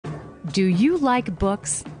Do you like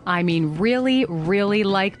books? I mean, really, really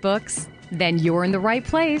like books? Then you're in the right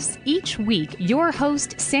place. Each week, your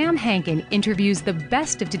host, Sam Hankin, interviews the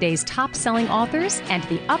best of today's top-selling authors and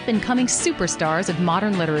the up-and-coming superstars of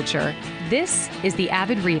modern literature. This is The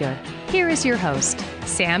Avid Reader. Here is your host,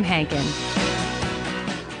 Sam Hankin.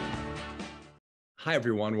 Hi,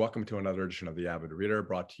 everyone. Welcome to another edition of The Avid Reader,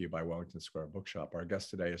 brought to you by Wellington Square Bookshop. Our guest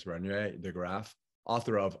today is Reinier de Graaf,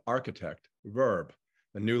 author of Architect, Verb,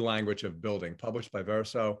 the New Language of Building, published by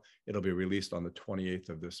Verso. It'll be released on the 28th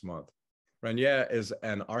of this month. Reinier is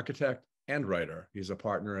an architect and writer. He's a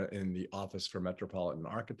partner in the Office for Metropolitan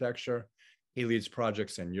Architecture. He leads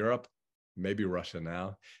projects in Europe, maybe Russia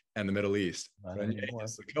now, and the Middle East. Reinier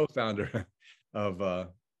is the co-founder of the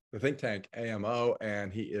think tank AMO,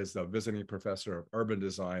 and he is the visiting professor of urban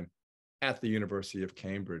design at the University of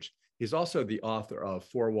Cambridge. He's also the author of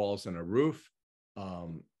Four Walls and a Roof,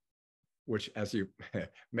 which, as you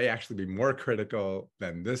may actually be more critical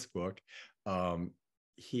than this book.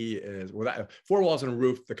 He is, Four Walls and a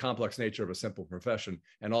Roof, The Complex Nature of a Simple Profession,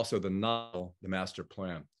 and also the novel, The Master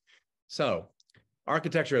Plan. So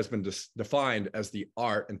architecture has been defined as the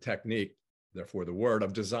art and technique, therefore the word,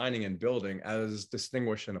 of designing and building, as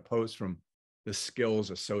distinguished and opposed from the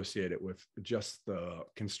skills associated with just the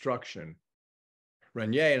construction.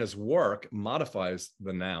 Reinier in his work modifies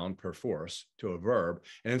the noun perforce to a verb,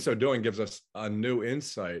 and in so doing gives us a new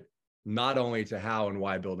insight, not only to how and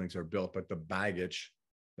why buildings are built, but the baggage,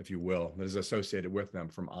 if you will, that is associated with them,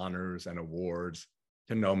 from honors and awards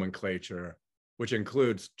to nomenclature, which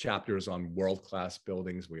includes chapters on world-class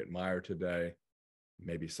buildings we admire today,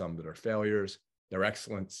 maybe some that are failures, their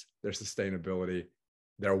excellence, their sustainability,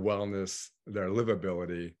 their wellness, their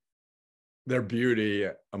livability, their beauty,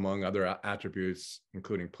 among other attributes,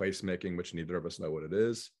 including placemaking, which neither of us know what it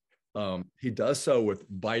is. He does so with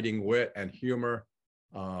biting wit and humor,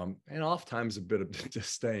 and oftentimes a bit of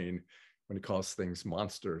disdain when he calls things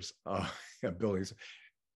monsters, buildings.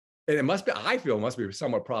 And it must be, I feel, it must be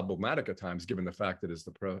somewhat problematic at times, given the fact that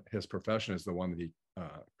his profession is the one that he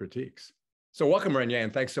critiques. So welcome, Reinier,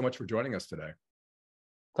 and thanks so much for joining us today.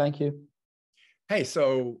 Thank you. Hey,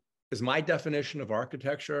 so is my definition of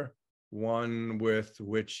architecture one with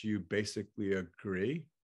which you basically agree?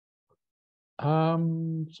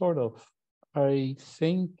 Sort of. I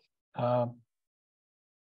think,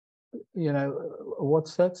 what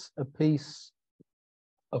sets a piece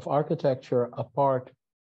of architecture apart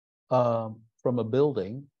from a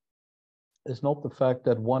building is not the fact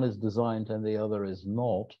that one is designed and the other is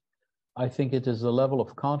not. I think it is the level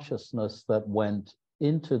of consciousness that went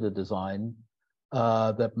into the design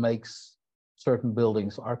that makes certain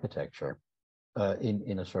buildings architecture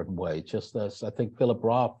in a certain way. Just as I think Philip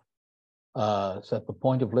Roth said, the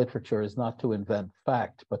point of literature is not to invent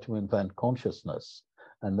fact, but to invent consciousness.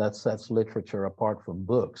 And that sets literature apart from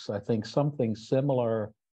books. I think something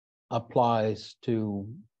similar applies to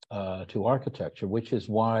architecture, which is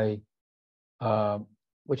why I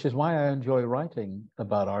enjoy writing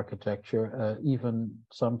about architecture, even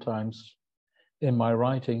sometimes in my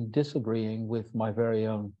writing disagreeing with my very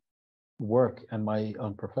own work and my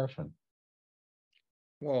own profession.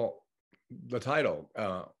 Well, the title,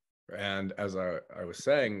 and as I was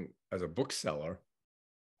saying, as a bookseller,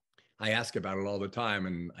 I ask about it all the time,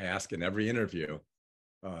 and I ask in every interview,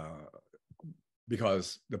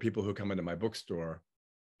 because the people who come into my bookstore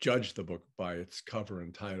judge the book by its cover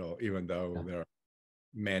and title, even though they're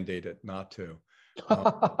mandated not to.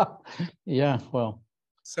 Yeah, well.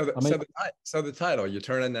 So the title, you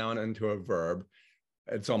turn a noun into a verb.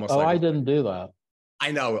 It's almost like, I didn't do that.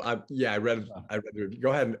 I know. I read it. Go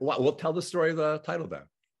ahead. We'll tell the story of the title then.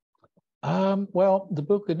 Well, the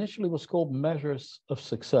book initially was called Measures of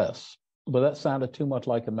Success, but that sounded too much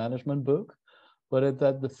like a management book. But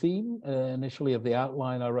the theme initially of the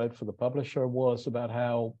outline I wrote for the publisher was about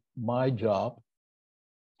how my job,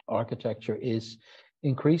 architecture, is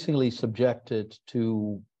increasingly subjected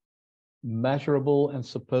to measurable and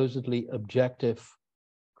supposedly objective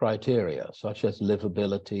criteria, such as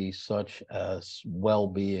livability, such as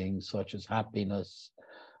well-being, such as happiness,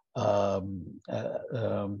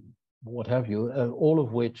 what have you, all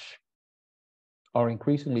of which are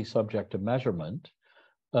increasingly subject to measurement,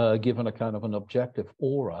 given a kind of an objective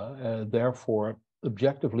aura, therefore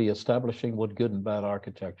objectively establishing what good and bad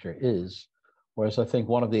architecture is. Whereas I think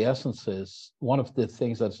one of the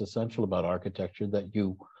things that's essential about architecture, that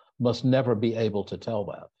you must never be able to tell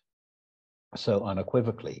that so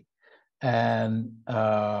unequivocally. And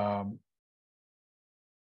so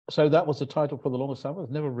that was the title for the longest time. I was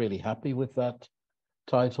never really happy with that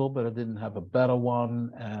title, but I didn't have a better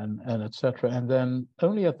one, and etc. And then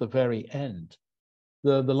only at the very end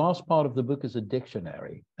The last part of the book is a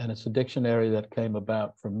dictionary, and it's a dictionary that came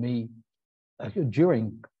about for me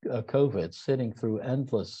during COVID, sitting through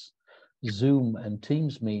endless Zoom and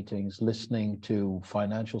Teams meetings, listening to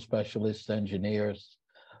financial specialists, engineers,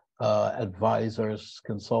 advisors,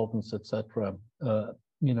 consultants, etc.,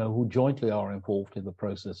 who jointly are involved in the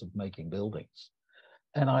process of making buildings.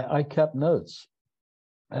 And I kept notes.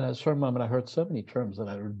 And at a certain moment, I heard so many terms that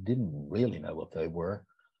I didn't really know what they were,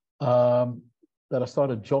 that I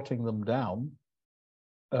started jotting them down,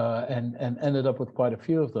 and ended up with quite a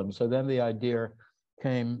few of them. So then the idea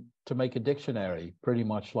came to make a dictionary, pretty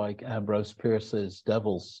much like Ambrose Bierce's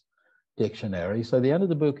Devil's Dictionary. So the end of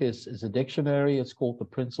the book is a dictionary. It's called The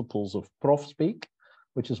Principles of Profspeak,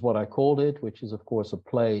 which is what I called it, which is, of course, a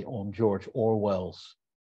play on George Orwell's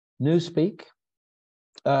Newspeak.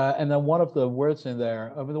 And then one of the words in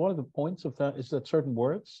there, I mean, one of the points of that is that certain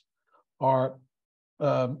words are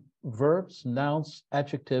verbs, nouns,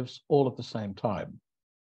 adjectives, all at the same time.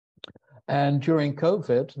 And during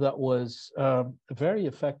COVID, that was a very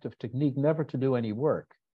effective technique never to do any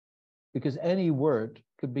work, because any word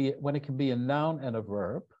could be, when it can be a noun and a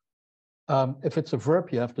verb, if it's a verb,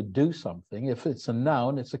 you have to do something. If it's a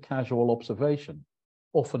noun, it's a casual observation,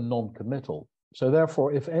 often non-committal. So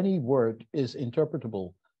therefore, if any word is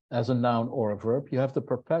interpretable as a noun or a verb, you have the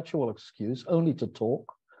perpetual excuse only to talk,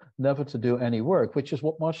 never to do any work, which is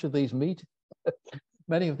what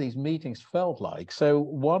many of these meetings felt like. So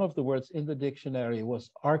one of the words in the dictionary was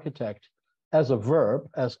architect as a verb,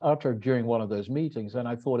 as uttered during one of those meetings. And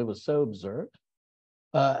I thought it was so absurd.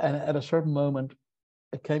 And at a certain moment,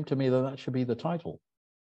 it came to me that that should be the title.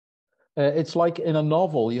 It's like in a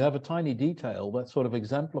novel, you have a tiny detail that sort of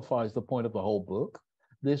exemplifies the point of the whole book.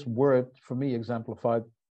 This word, for me, exemplified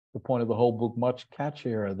the point of the whole book much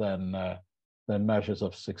catchier than measures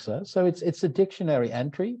of success. So it's a dictionary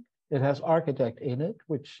entry. It has architect in it,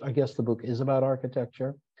 which I guess the book is about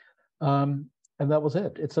architecture. And that was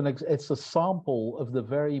it. It's a sample of the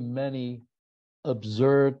very many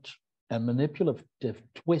absurd and manipulative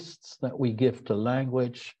twists that we give to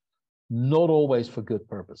language, not always for good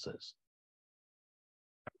purposes.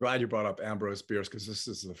 I'm glad you brought up Ambrose Bierce, because this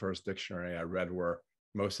is the first dictionary I read where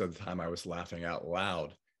most of the time I was laughing out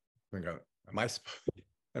loud.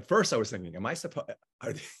 At first I was thinking,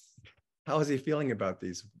 how is he feeling about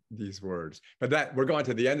these words? But we're going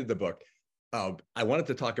to the end of the book. I wanted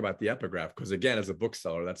to talk about the epigraph, because again, as a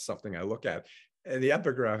bookseller, that's something I look at. And the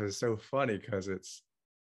epigraph is so funny because it's,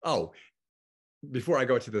 before I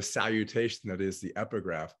go to the salutation that is the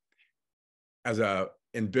epigraph,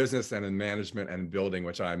 in business and in management and building,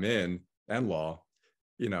 which I'm in, and law,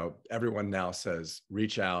 everyone now says,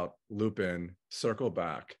 reach out, loop in, circle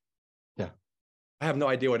back. Yeah. I have no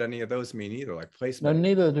idea what any of those mean either, like placemaking. No,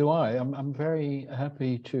 neither do I. I'm very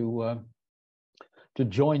happy to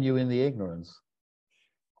join you in the ignorance.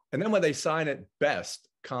 And then when they sign it best,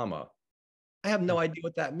 comma, I have no idea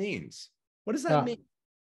what that means. What does that mean?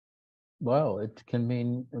 Well, it can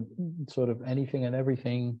mean sort of anything and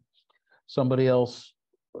everything somebody else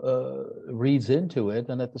reads into it,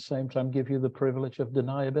 and at the same time give you the privilege of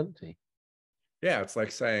deniability. Yeah, it's like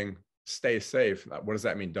saying, stay safe. What does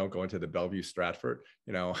that mean? Don't go into the Bellevue Stratford,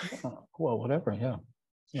 Well, whatever, yeah.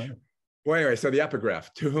 Well, anyway, so the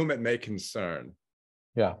epigraph, to whom it may concern.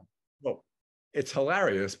 Yeah. Well, it's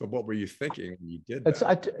hilarious, but what were you thinking when you did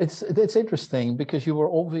that? It's interesting because you were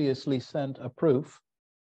obviously sent a proof.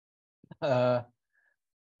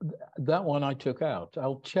 That one I took out.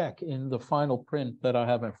 I'll check in the final print that I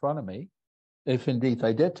have in front of me if indeed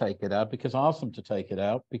they did take it out, because I asked them to take it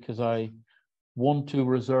out because I want to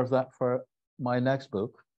reserve that for my next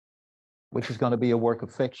book, which is going to be a work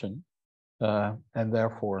of fiction. And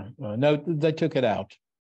therefore, no, they took it out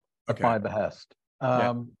at my behest.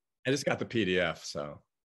 I just got the PDF, so.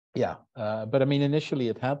 Yeah, but I mean, initially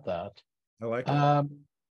it had that. I like it.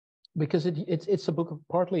 Because it's a book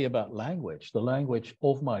partly about language, the language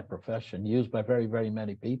of my profession, used by very, very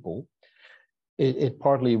many people. It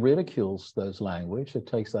partly ridicules those language. It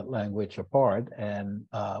takes that language apart, and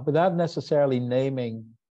without necessarily naming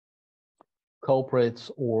culprits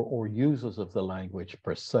or users of the language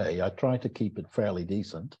per se. I try to keep it fairly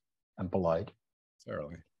decent and polite.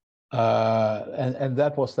 Certainly. And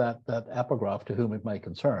that was that epigraph, to whom it may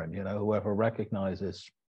concern. Whoever recognizes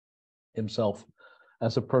himself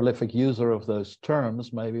as a prolific user of those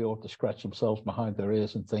terms maybe ought to scratch themselves behind their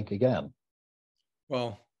ears and think again.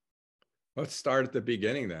 Well, let's start at the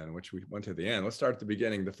beginning then, which we went to the end. Let's start at the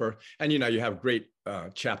beginning. The first, and you have great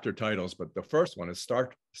chapter titles, but the first one is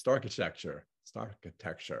Starkitecture,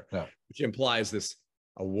 yeah. Which implies this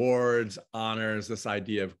awards, honors, this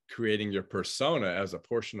idea of creating your persona as a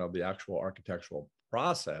portion of the actual architectural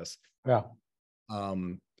process. Yeah.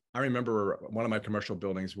 I remember one of my commercial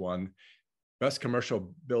buildings won best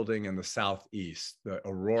commercial building in the Southeast, the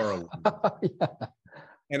Aurora. Yeah.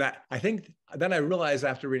 And I think then I realized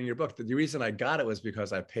after reading your book that the reason I got it was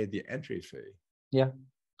because I paid the entry fee. Yeah.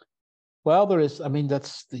 Well, there is, I mean,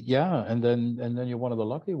 yeah, and then you're one of the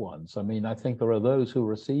lucky ones. I mean, I think there are those who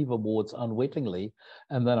receive awards unwittingly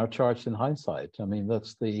and then are charged in hindsight. I mean,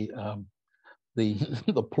 that's the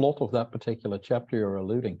the plot of that particular chapter you're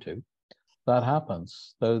alluding to. That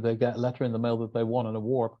happens. So they get a letter in the mail that they won an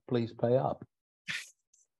award, please pay up.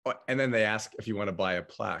 And then they ask if you want to buy a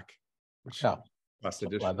plaque, which costs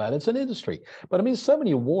additional. Like that. It's an industry. But I mean, so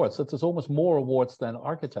many awards that there's almost more awards than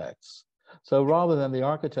architects. So rather than the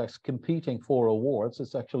architects competing for awards,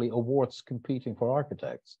 it's actually awards competing for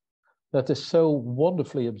architects. That is so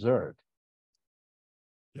wonderfully absurd.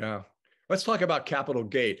 Yeah. Let's talk about Capitol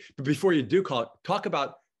Gate. But before you do talk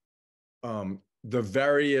about the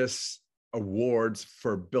various awards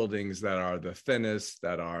for buildings that are the thinnest,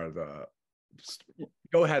 that are the...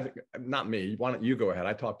 Go ahead, not me. Why don't you go ahead?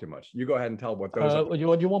 I talk too much. You go ahead and tell what those are.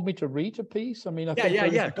 You want me to read a piece? I mean, I think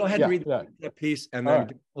yeah. Go ahead and read the piece, and then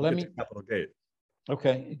let me. Capitol Gate.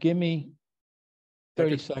 Okay, give me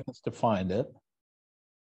 30 seconds to find it.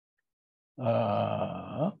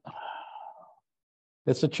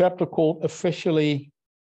 It's a chapter called Officially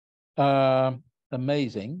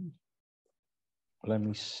Amazing. Let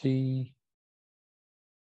me see.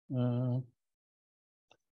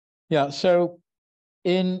 Yeah, so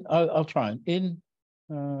I'll try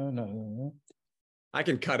no. I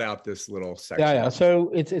can cut out this little section. Yeah. So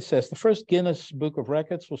it says the first Guinness Book of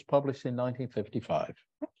Records was published in 1955.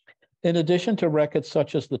 In addition to records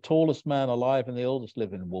such as the tallest man alive and the oldest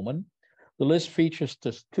living woman, the list features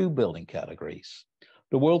just two building categories: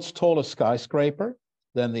 the world's tallest skyscraper,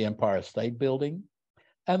 then the Empire State Building,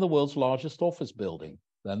 and the world's largest office building,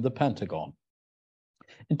 then the Pentagon.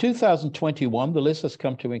 In 2021, the list has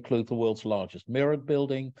come to include the world's largest mirrored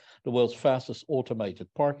building, the world's fastest automated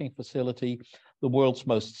parking facility, the world's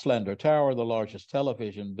most slender tower, the largest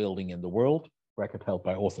television building in the world, record held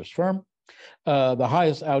by Authors Firm, the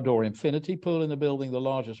highest outdoor infinity pool in the building, the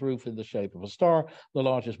largest roof in the shape of a star, the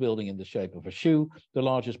largest building in the shape of a shoe, the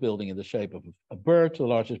largest building in the shape of a bird, the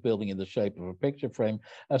largest building in the shape of a picture frame,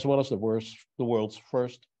 as well as the world's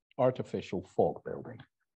first artificial fog building.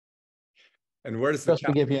 And where does just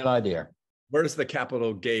to give you an idea? Where does the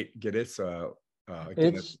Capitol Gate get its?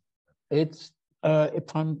 If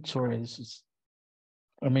I'm sorry, this is.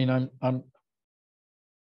 I mean, I'm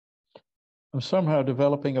somehow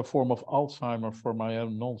developing a form of Alzheimer for my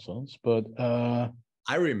own nonsense, but I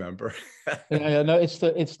remember. Yeah, no, it's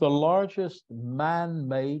the largest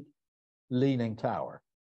man-made leaning tower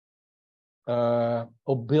or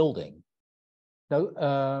building.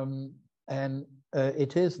 No, and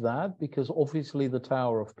it is that because obviously the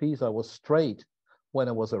Tower of Pisa was straight when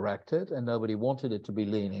it was erected, and nobody wanted it to be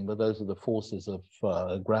leaning, but those are the forces of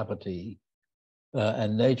gravity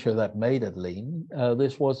and nature that made it lean.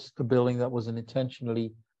 This was a building that was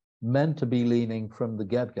intentionally meant to be leaning from the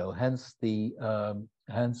get-go, hence the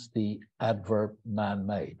adverb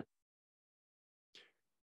man-made.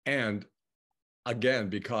 And again,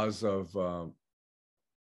 because of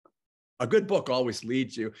a good book always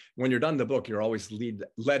leads you, when you're done the book, you're always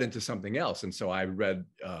led into something else. And so I read,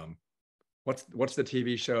 what's the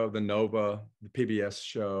TV show, the Nova, the PBS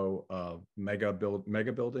show,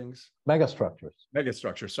 megastructures.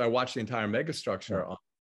 Megastructure. So I watched the entire megastructure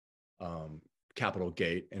on Capitol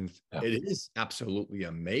Gate, and it is absolutely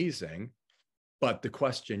amazing. But the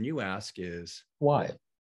question you ask is why?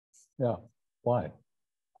 Yeah, why?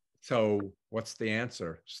 So what's the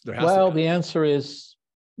answer? The answer is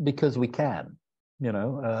because we can,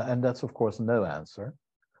 and that's of course no answer.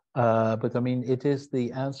 But I mean, it is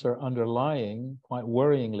the answer underlying, quite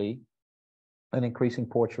worryingly, an increasing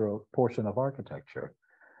portion of architecture,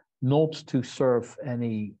 not to serve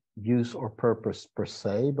any use or purpose per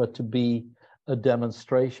se, but to be a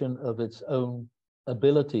demonstration of its own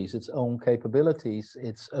abilities, its own capabilities,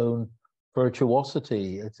 its own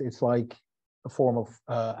virtuosity. It's like a form of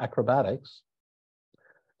acrobatics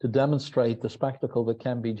to demonstrate the spectacle that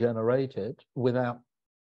can be generated without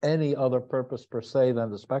any other purpose per se than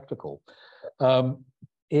the spectacle. And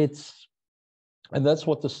that's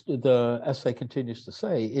what the essay continues to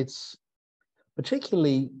say. It's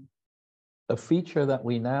particularly a feature that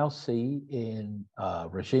we now see in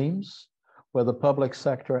regimes where the public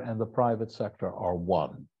sector and the private sector are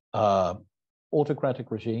one. Autocratic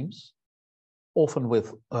regimes, often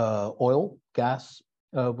with oil, gas,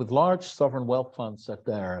 with large sovereign wealth funds at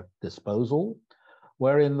their disposal,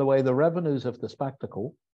 wherein the revenues of the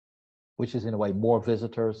spectacle, which is in a way more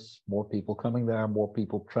visitors, more people coming there, more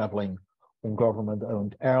people traveling on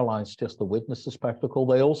government-owned airlines just to witness the spectacle.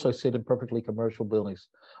 They also sit in perfectly commercial buildings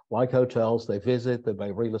like hotels. They visit, they buy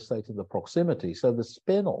real estate in the proximity. So the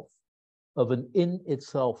spin-off of an in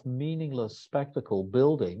itself meaningless spectacle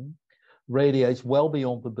building radiates well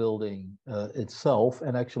beyond the building itself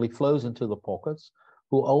and actually flows into the pockets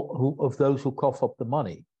of those who cough up the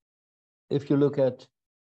money. If you look at,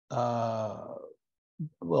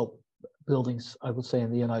 buildings, I would say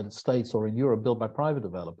in the United States or in Europe built by private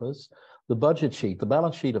developers, the budget sheet, the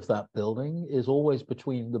balance sheet of that building is always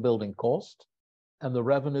between the building cost and the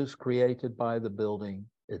revenues created by the building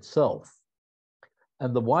itself.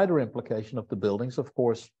 And the wider implication of the buildings, of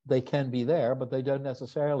course, they can be there, but they don't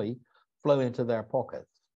necessarily flow into their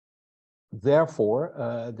pockets. Therefore,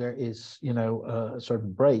 there is, a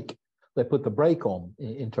certain break. They put the brake on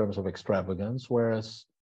in terms of extravagance, whereas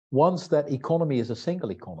once that economy is a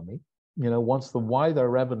single economy, once the wider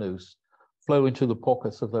revenues flow into the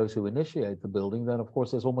pockets of those who initiate the building, then of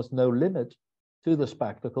course there's almost no limit to the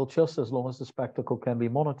spectacle, just as long as the spectacle can be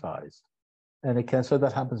monetized. And it can, so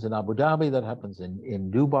that happens in Abu Dhabi, that happens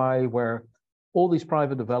in Dubai, where all these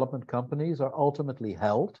private development companies are ultimately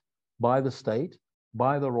held by the state,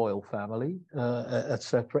 by the royal family,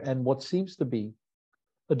 etc. And what seems to be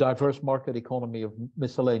a diverse market economy of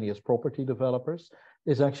miscellaneous property developers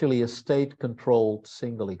is actually a state-controlled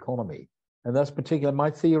single economy. And that's particular. My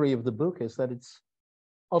theory of the book is that it's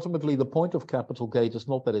ultimately the point of Capital Gate is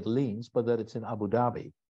not that it leans, but that it's in Abu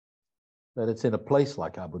Dhabi, that it's in a place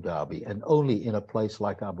like Abu Dhabi, and only in a place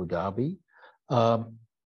like Abu Dhabi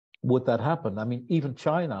would that happen. I mean, even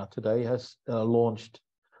China today has launched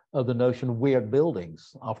the notion weird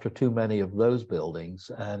buildings after too many of those buildings,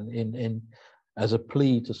 and as a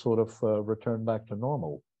plea to sort of return back to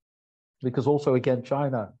normal. Because also, again,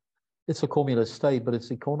 China, it's a communist state, but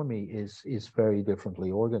its economy is very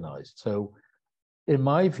differently organized. So in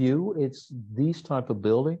my view, it's these type of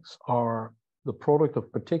buildings are the product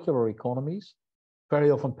of particular economies,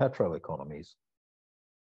 very often petro economies.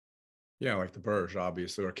 Yeah, like the Burj,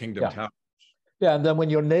 obviously, or Kingdom Tower. Yeah, and then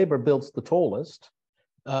when your neighbor builds the tallest,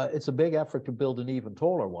 it's a big effort to build an even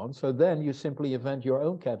taller one. So then you simply invent your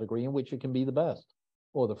own category in which you can be the best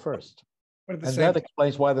or the first. And that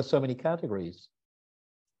explains why there's so many categories.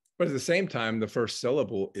 But at the same time, the first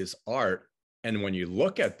syllable is art. And when you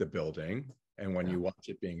look at the building and when you watch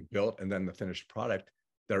it being built and then the finished product,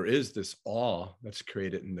 there is this awe that's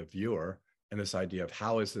created in the viewer and this idea of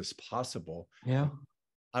how is this possible? Yeah.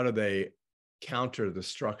 How do they counter the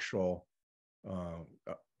structural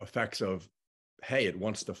effects of, hey, it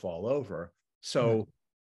wants to fall over? So,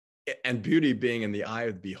 and beauty being in the eye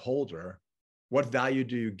of the beholder, what value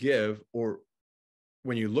do you give? Or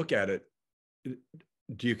when you look at it,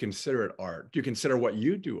 do you consider it art? Do you consider what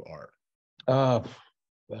you do art?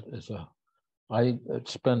 That is I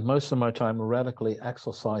spend most of my time radically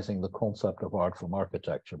exercising the concept of art from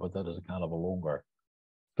architecture, but that is a kind of a longer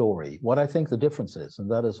story. What I think the difference is, and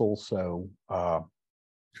that is also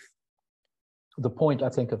the point, I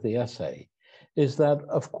think, of the essay, is that,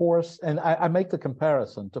 of course, and I make the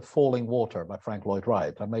comparison to Falling Water by Frank Lloyd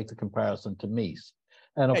Wright. I make the comparison to Mies.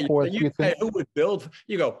 And of course, you think, who would build,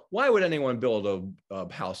 you go, why would anyone build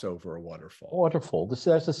a house over a waterfall? Waterfall.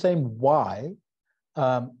 There's the same why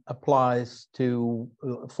applies to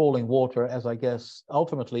Falling Water as, I guess,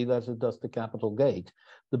 ultimately, as it does to Capital Gate.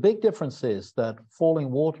 The big difference is that Falling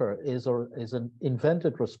Water is an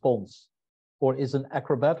invented response, or is an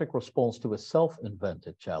acrobatic response to a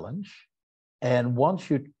self-invented challenge. And once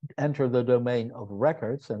you enter the domain of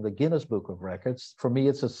records and the Guinness Book of Records, for me,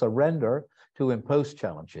 it's a surrender to imposed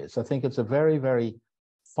challenges. I think it's a very, very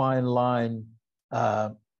fine line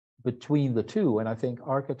between the two. And I think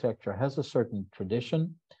architecture has a certain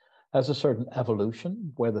tradition, has a certain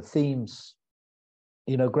evolution, where the themes,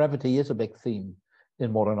 gravity is a big theme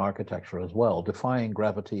in modern architecture as well. Defying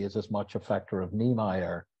gravity is as much a factor of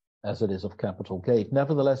Niemeyer as it is of Capital Gate.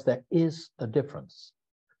 Nevertheless, there is a difference.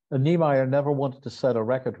 Niemeyer never wanted to set a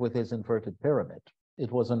record with his inverted pyramid.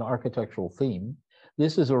 It was an architectural theme.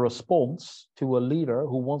 This is a response to a leader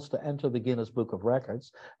who wants to enter the Guinness Book of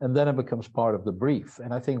Records, and then it becomes part of the brief.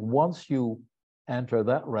 And I think once you enter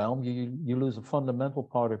that realm, you lose a fundamental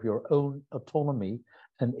part of your own autonomy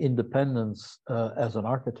and independence as an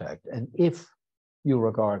architect. And if you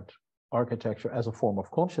regard architecture as a form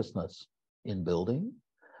of consciousness in building,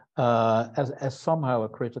 as somehow a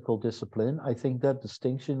critical discipline, I think that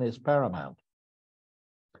distinction is paramount.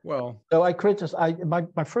 Well, so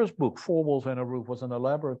my first book, Four Walls and a Roof, was an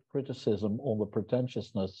elaborate criticism on the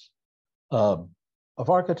pretentiousness of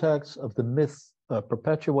architects, of the myth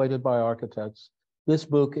perpetuated by architects, this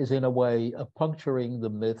book is in a way puncturing the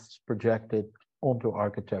myths projected onto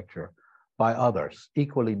architecture by others,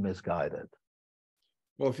 equally misguided.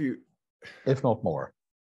 Well, if not more.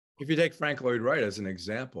 If you take Frank Lloyd Wright as an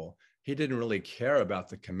example, he didn't really care about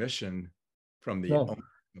the commission from the owner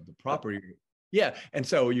of the property. Yeah, and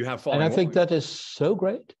so you have falling. And I think that is so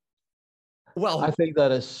great. Well, I think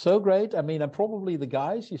that is so great. I mean, and probably the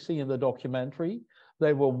guys you see in the documentary,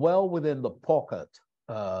 they were well within the pocket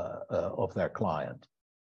of their client.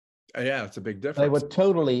 Yeah, it's a big difference. They were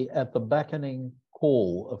totally at the beckoning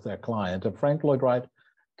call of their client. And Frank Lloyd Wright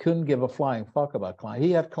couldn't give a flying fuck about clients.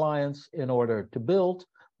 He had clients in order to build.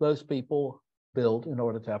 Those people build in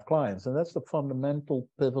order to have clients. And that's the fundamental,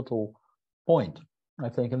 pivotal point, I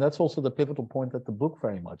think. And that's also the pivotal point that the book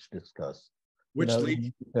very much discussed. Which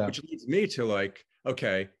leads me to like,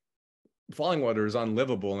 okay, falling water is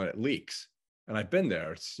unlivable and it leaks. And I've been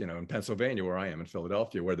there. It's, in Pennsylvania, where I am, in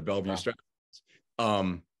Philadelphia, where the Bellevue Stretch is.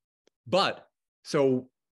 But so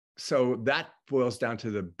that boils down to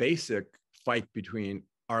the basic fight between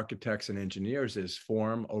architects and engineers is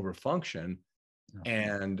form over function.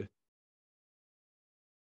 And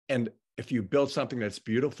if you build something that's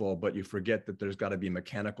beautiful, but you forget that there's got to be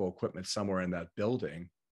mechanical equipment somewhere in that building,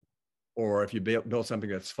 or if you build something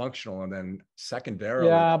that's functional and then secondarily.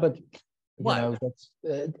 Yeah, but well,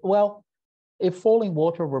 if falling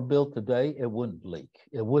water were built today, it wouldn't leak.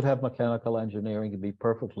 It would have mechanical engineering to be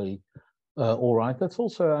perfectly all right. That's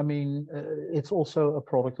also, I mean, it's also a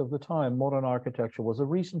product of the time. Modern architecture was a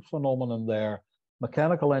recent phenomenon there.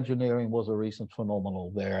 Mechanical engineering was a recent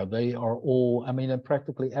phenomenon there. They are all, I mean, and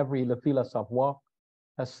practically every Le Villa Savoie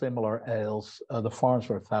has similar ails. The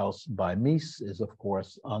Farnsworth House by Mies is, of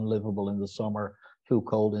course, unlivable in the summer, too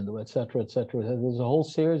cold in the, et cetera, et cetera. There's a whole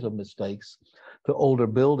series of mistakes to older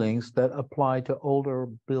buildings that apply to older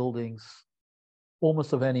buildings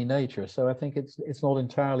almost of any nature. So I think it's not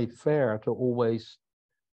entirely fair to always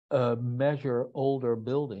measure older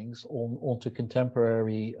buildings onto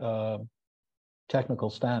contemporary technical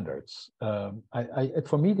standards.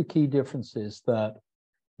 For me, the key difference is that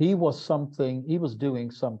he was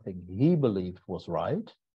doing something he believed was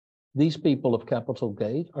right. These people of Capitol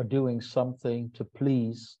Gate are doing something to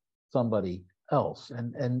please somebody else.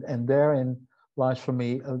 And therein lies for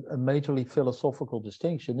me a majorly philosophical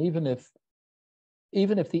distinction, even if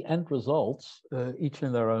the end results, each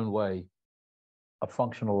in their own way, are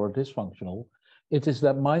functional or dysfunctional. It is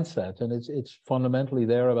that mindset, and it's fundamentally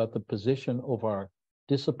there about the position of our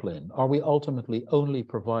discipline. Are we ultimately only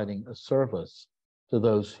providing a service to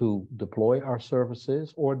those who deploy our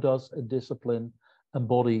services, or does a discipline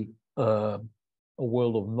embody a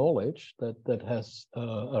world of knowledge that has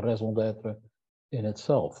a raison d'être in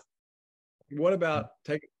itself? What about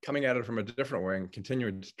coming at it from a different way and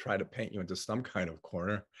continuing to try to paint you into some kind of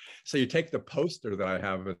corner? So you take the poster that I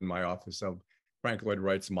have in my office of Frank Lloyd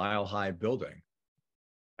Wright's Mile High building,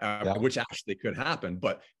 which actually could happen.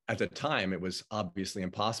 But at the time, it was obviously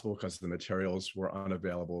impossible because the materials were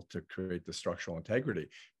unavailable to create the structural integrity.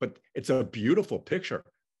 But it's a beautiful picture,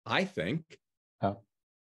 I think.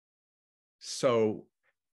 So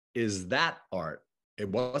is that art? It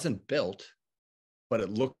wasn't built, but it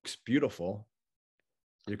looks beautiful.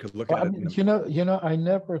 You could look at it. I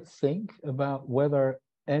never think about whether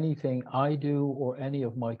anything I do or any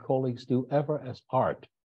of my colleagues do ever as art.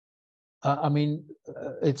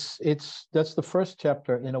 That's the first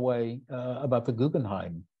chapter in a way about the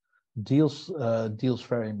Guggenheim deals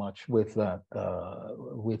very much with that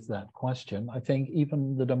question. I think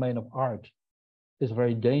even the domain of art is a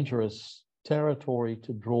very dangerous territory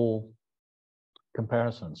to draw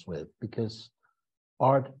comparisons with, because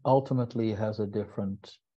art ultimately has a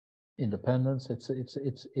different independence. It's a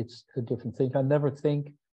different thing. I never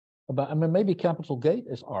think about, maybe Capitol Gate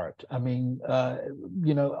is art.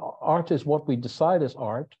 Art is what we decide is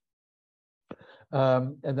art.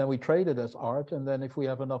 And then we trade it as art. And then if we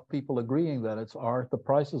have enough people agreeing that it's art, the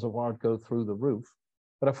prices of art go through the roof.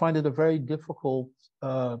 But I find it a very difficult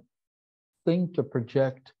thing to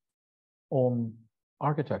project on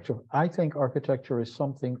architecture. I think architecture is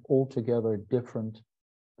something altogether different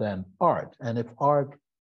than art. And if art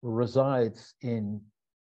resides in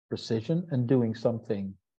precision and doing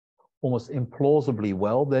something almost implausibly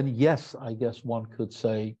well, then yes, I guess one could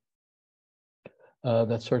say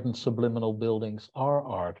that certain subliminal buildings are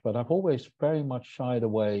art. But I've always very much shied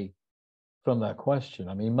away from that question.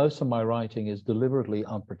 Most of my writing is deliberately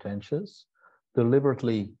unpretentious,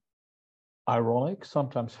 deliberately ironic,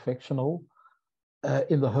 sometimes fictional,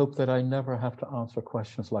 in the hope that I never have to answer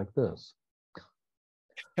questions like this.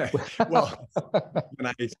 Well, when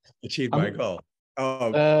I achieved my goal.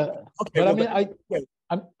 Okay, but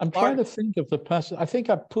I'm trying to think of the passage. I think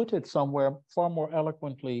I put it somewhere far more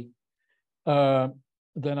eloquently than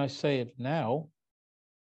I say it now.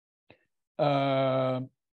 And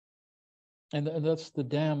that's the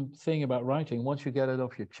damn thing about writing. Once you get it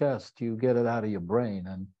off your chest, you get it out of your brain,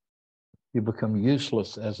 and you become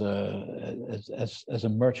useless as a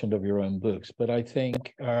merchant of your own books. But I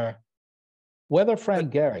think whether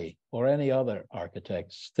Frank Gehry or any other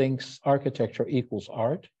architects thinks architecture equals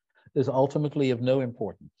art is ultimately of no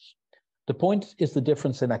importance. The point is the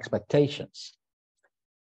difference in expectations.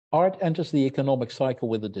 Art enters the economic cycle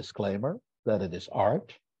with a disclaimer that it is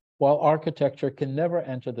art, while architecture can never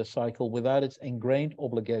enter the cycle without its ingrained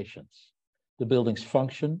obligations, the building's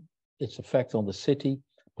function, its effect on the city,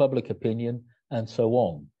 public opinion, and so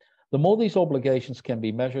on. The more these obligations can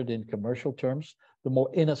be measured in commercial terms, the more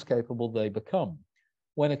inescapable they become.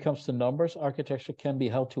 When it comes to numbers, architecture can be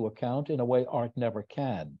held to account in a way art never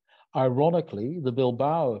can. Ironically, the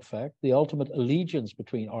Bilbao effect, the ultimate allegiance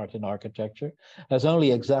between art and architecture, has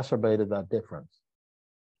only exacerbated that difference.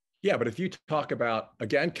 Yeah, but if you talk about,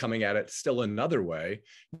 again, coming at it still another way,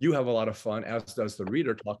 you have a lot of fun, as does the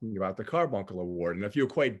reader, talking about the Carbuncle Award. And if you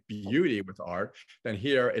equate beauty with art, then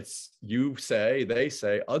here it's they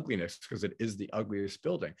say ugliness, because it is the ugliest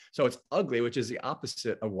building. So it's ugly, which is the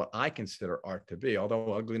opposite of what I consider art to be,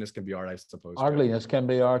 although ugliness can be art, I suppose. Ugliness can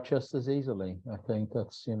be art just as easily. I think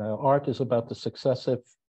that's, art is about the successive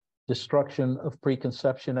destruction of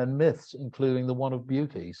preconception and myths, including the one of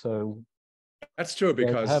beauty. So that's true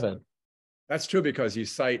because you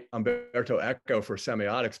cite Umberto Eco for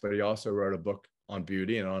semiotics, but he also wrote a book on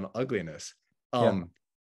beauty and on ugliness.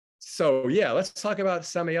 So yeah, let's talk about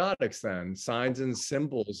semiotics then, signs and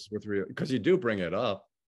symbols because you do bring it up.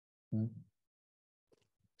 Mm-hmm.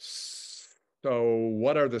 So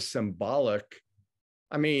what are the symbolic?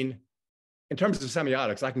 I mean, in terms of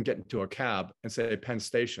semiotics, I can get into a cab and say Penn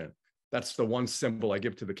Station. That's the one symbol I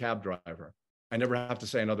give to the cab driver. I never have to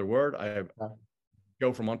say another word. I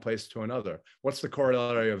go from one place to another. What's the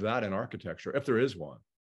corollary of that in architecture, if there is one?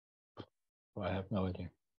 I have no idea.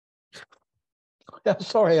 Yeah,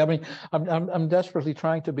 sorry. I mean, I'm desperately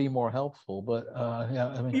trying to be more helpful, but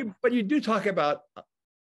yeah. I mean, but you do talk about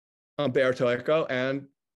Umberto Eco and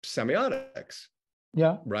semiotics.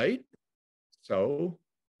 Yeah. Right. So,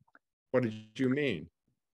 what did you mean?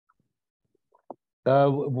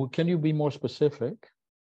 Can you be more specific?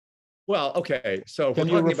 Well, okay. So can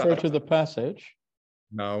you refer to the passage?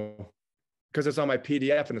 No, because it's on my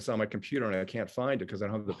PDF and it's on my computer and I can't find it because I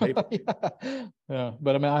don't have the paper. Yeah,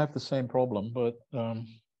 but I mean, I have the same problem. But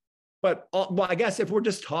well, I guess if we're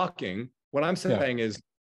just talking, what I'm saying is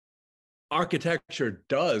architecture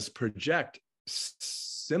does project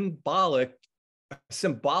symbolic.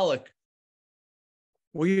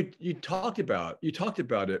 Well, you talked about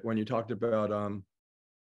it when you talked about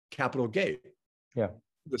Capitol Gate. Yeah.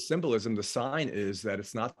 The symbolism, the sign is that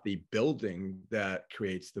it's not the building that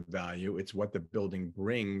creates the value, it's what the building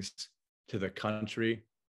brings to the country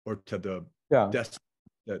or to the desk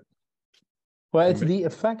that. Well, it's the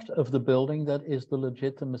effect of the building that is the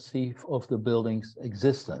legitimacy of the building's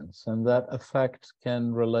existence. And that effect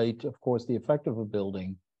can relate, of course, the effect of a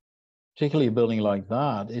building, particularly a building like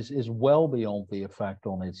that, is well beyond the effect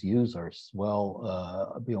on its users,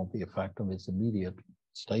 beyond the effect on its immediate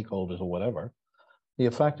stakeholders or whatever. The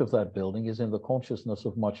effect of that building is in the consciousness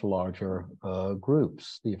of much larger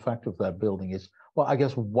groups. The effect of that building is, well, I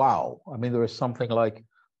guess, wow. I mean, there is something like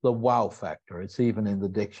the wow factor. It's even in the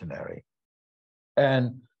dictionary.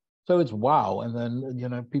 And so it's wow. And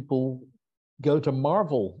then, people go to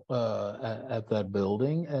marvel at that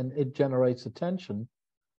building, and it generates attention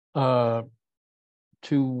to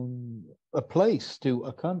a place, to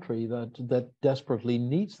a country that desperately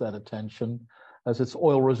needs that attention as its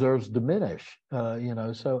oil reserves diminish,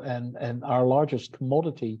 so and our largest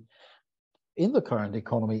commodity in the current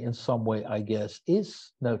economy in some way, I guess,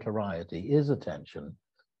 is notoriety, is attention.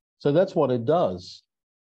 So that's what it does.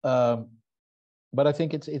 But I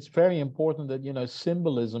think it's very important that,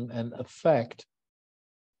 symbolism and effect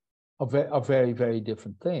are very, very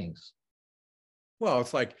different things. Well,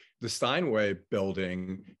 it's like the Steinway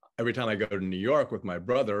building. Every time I go to New York with my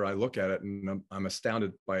brother, I look at it and I'm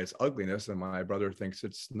astounded by its ugliness, and my brother thinks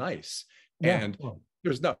it's nice. Yeah. And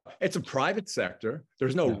it's a private sector.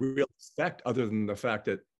 There's no real effect other than the fact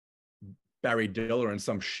that Barry Diller and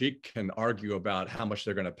some sheik can argue about how much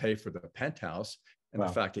they're going to pay for the penthouse, and the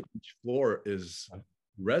fact that each floor is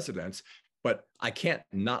residence. But I can't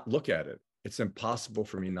not look at it. It's impossible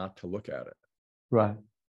for me not to look at it. Right.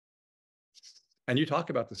 And you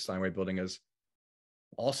talk about the Steinway building as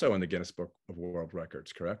also in the Guinness Book of World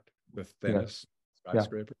Records, correct? The thinnest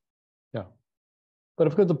skyscraper. Yeah. But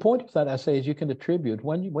of course, the point of that essay is you can attribute,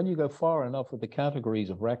 when you go far enough with the categories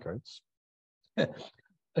of records,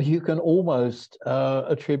 you can almost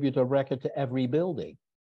attribute a record to every building,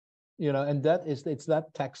 and it's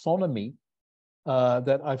that taxonomy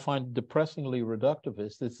that I find depressingly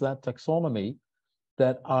reductivist. It's that taxonomy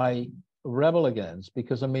that I rebel against,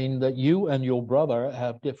 because I mean that you and your brother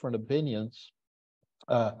have different opinions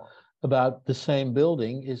about the same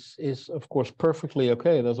building is of course perfectly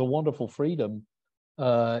okay. There's a wonderful freedom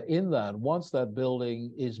in that. Once that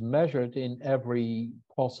building is measured in every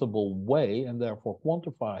possible way and therefore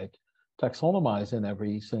quantified, taxonomized in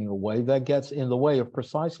every single way, that gets in the way of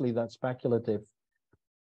precisely that speculative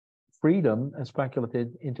freedom and speculative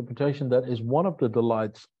interpretation that is one of the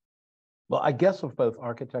delights, well, I guess, of both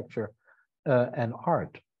architecture and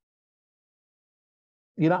art.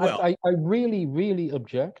 Well, I really, really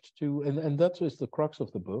object to, and that is the crux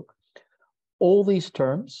of the book, all these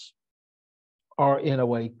terms are in a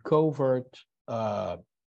way covert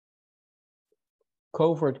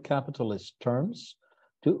capitalist terms,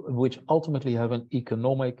 which ultimately have an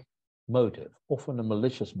economic motive, often a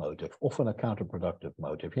malicious motive, often a counterproductive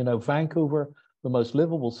motive. Vancouver, the most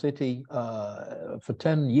livable city for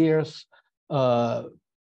 10 years,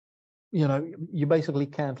 you basically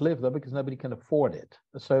can't live there because nobody can afford it.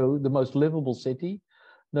 So the most livable city,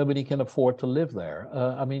 nobody can afford to live there.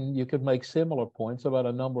 I mean, you could make similar points about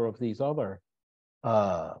a number of these other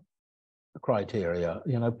criteria.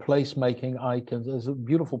 Placemaking icons. There's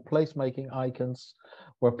beautiful placemaking icons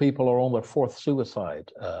where people are on their fourth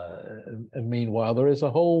suicide. And meanwhile, there is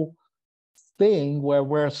a whole thing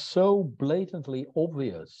where so blatantly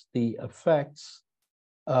obvious the effects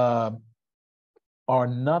are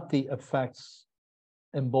not the effects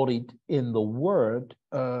embodied in the word,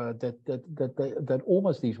 that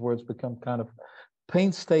almost these words become kind of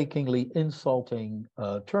painstakingly insulting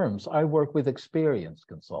terms. I work with experienced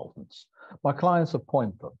consultants. My clients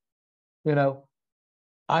appoint them.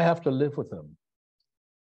 I have to live with them.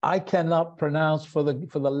 I cannot pronounce for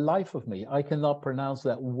the life of me, I cannot pronounce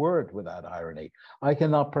that word without irony. I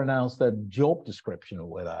cannot pronounce that job description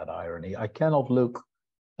without irony. I cannot look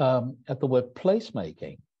at the word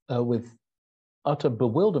placemaking with utter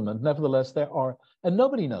bewilderment. Nevertheless, there are, and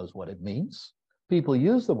nobody knows what it means. People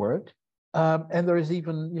use the word, and there is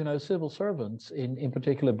even, civil servants in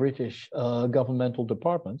particular British governmental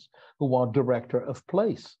departments who are director of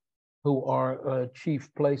place, who are chief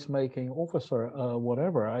placemaking officer,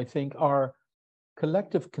 whatever. I think our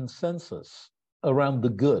collective consensus around the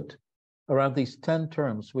good, around these 10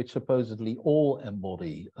 terms, which supposedly all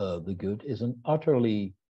embody the good, is an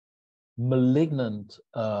utterly malignant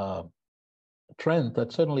trend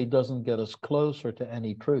that certainly doesn't get us closer to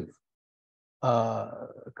any truth.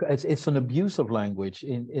 It's an abuse of language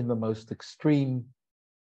in the most extreme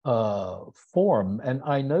form. And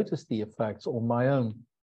I noticed the effects on my own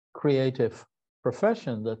creative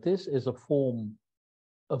profession, that this is a form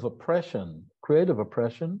of oppression, creative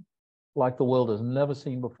oppression, like the world has never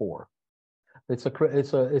seen before. It's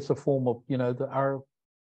a form of, our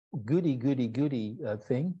goody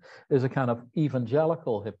thing is a kind of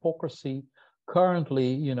evangelical hypocrisy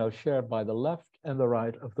currently, shared by the left and the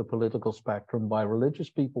right of the political spectrum, by religious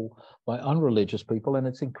people, by unreligious people, and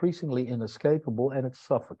it's increasingly inescapable and it's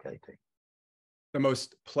suffocating. The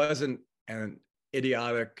most pleasant and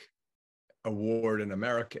idiotic award in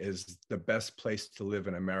America is the best place to live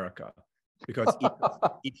in America, because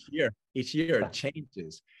each year it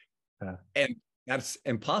changes, and that's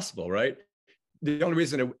impossible, right? The only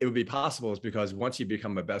reason it would be possible is because once you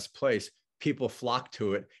become a best place, people flock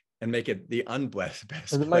to it and make it the unblessed best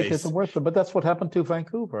place. Make it the worst, but that's what happened to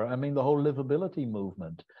Vancouver. I mean, the whole livability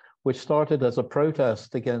movement, which started as a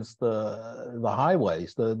protest against the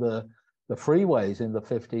highways, the freeways in the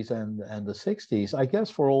 50s and the 60s, I guess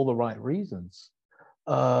for all the right reasons,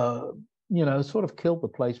 sort of killed the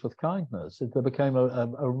place with kindness. They became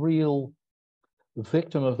a real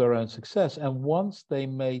victim of their own success. And once they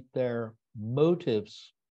made their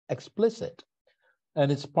motives explicit, and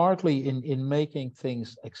it's partly in making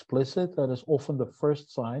things explicit that is often the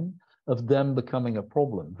first sign of them becoming a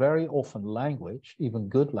problem. Very often language, even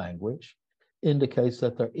good language, indicates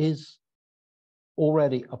that there is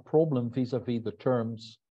already a problem vis-a-vis the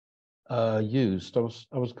terms used. I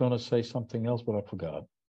was going to say something else, but I forgot.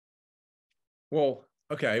 Well,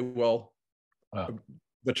 okay. Well,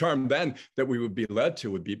 the term then that we would be led to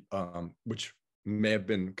would be, which may have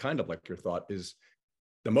been kind of like your thought, is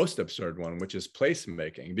the most absurd one, which is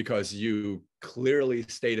placemaking, because you clearly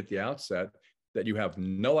state at the outset that you have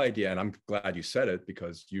no idea, and I'm glad you said it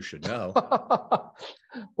because you should know.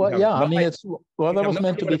 Well, yeah, I mean, that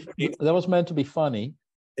was meant to be funny.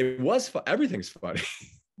 it was fun. Everything's funny.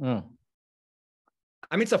 Mm.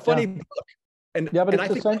 I mean, it's a funny book. And yeah, but and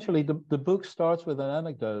it's essentially the book starts with an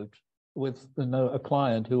anecdote with a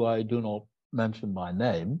client who I do not mention by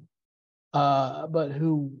name, but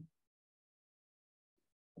who,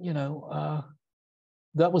 that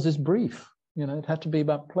was his brief. It had to be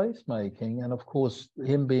about placemaking, and of course,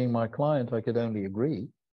 him being my client, I could only agree.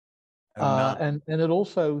 And it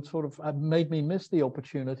also sort of made me miss the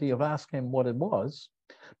opportunity of asking him what it was,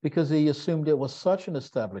 because he assumed it was such an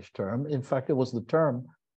established term. In fact, it was the term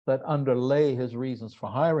that underlay his reasons for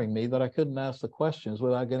hiring me, that I couldn't ask the questions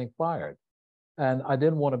without getting fired. And I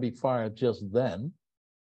didn't want to be fired just then.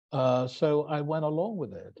 So I went along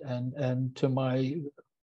with it. And to my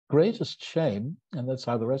greatest shame, and that's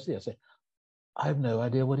how the rest of the essay, I have no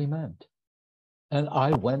idea what he meant. And I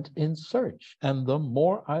went in search. And the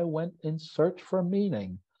more I went in search for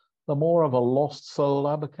meaning, the more of a lost soul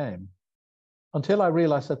I became. Until I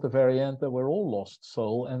realized at the very end that we're all lost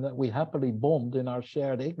soul, and that we happily bond in our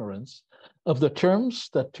shared ignorance of the terms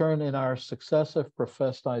that turn in our successive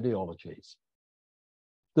professed ideologies.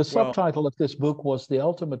 The subtitle of this book was The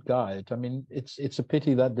Ultimate Guide. I mean, it's a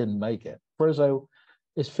pity that didn't make it. Verso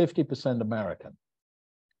is 50% American,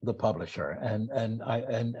 the publisher, and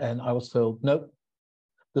I was told, no,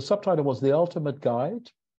 the subtitle was The Ultimate Guide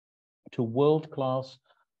to World-Class,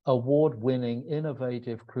 Award-Winning,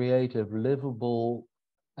 Innovative, Creative, Livable,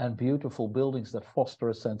 and Beautiful Buildings that Foster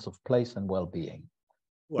a Sense of Place and Well-Being.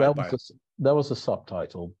 That was a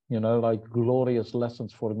subtitle, like Glorious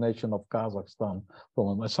Lessons for the Nation of Kazakhstan,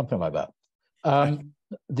 something like that.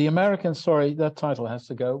 The American, sorry, that title has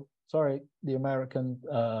to go. Sorry, the American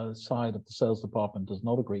side of the sales department does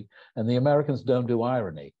not agree. And the Americans don't do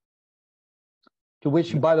irony. To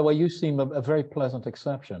which, by the way, you seem a very pleasant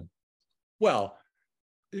exception. Well,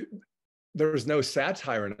 there is no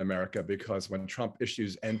satire in America, because when Trump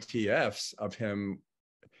issues NTFs of him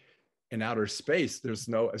in outer space, there's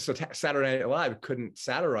no, so Saturday Night Live couldn't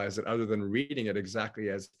satirize it other than reading it exactly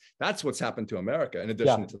as, that's what's happened to America, in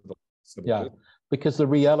addition to the civil business. Because the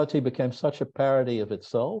reality became such a parody of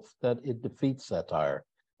itself that it defeats satire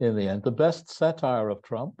in the end. The best satire of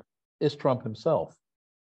Trump is Trump himself.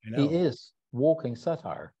 He is walking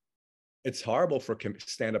satire. It's horrible for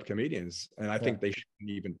stand-up comedians, and I think they shouldn't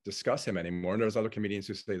even discuss him anymore. And there's other comedians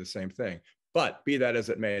who say the same thing. But be that as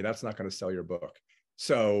it may, that's not going to sell your book.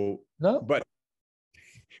 So, no,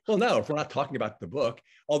 if we're not talking about the book,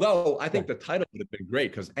 although I think the title would have been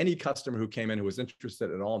great, because any customer who came in who was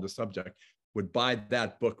interested at all in the subject would buy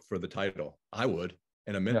that book for the title. I would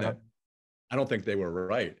in a minute. Yeah. I don't think they were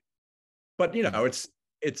right, but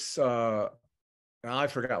it's I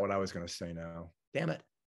forgot what I was going to say now. Damn it.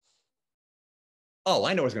 Oh,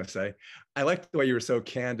 I know what I was going to say. I liked the way you were so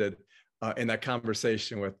candid in that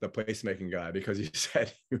conversation with the placemaking guy, because you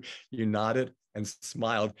said you nodded and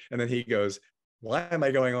smiled, and then he goes, "Why am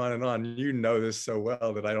I going on and on? You know this so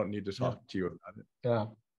well that I don't need to talk to you about it."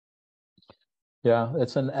 Yeah,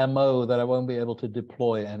 it's an MO that I won't be able to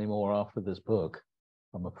deploy anymore after this book,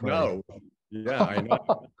 I'm afraid. No, yeah, I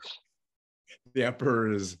know. The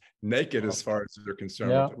emperor is naked as far as they're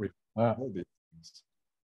concerned.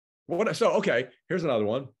 So, okay, here's another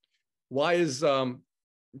one. Why is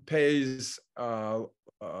Pei's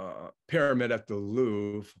pyramid at the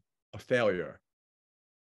Louvre a failure?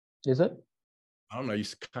 Is it? I don't know. You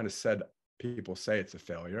kind of said people say it's a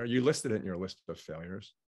failure. You listed it in your list of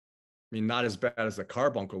failures. I mean, not as bad as the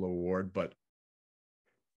Carbuncle Award, but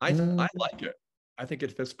I like it. I think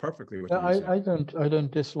it fits perfectly with. I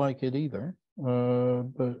don't dislike it either.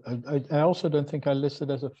 But I also don't think I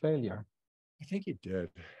listed as a failure. I think you did.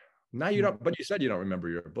 Now you don't, but you said you don't remember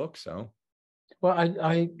your book, so. Well,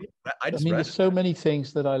 I mean, there's so many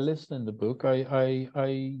things that I list in the book. I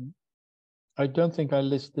don't think I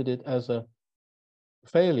listed it as a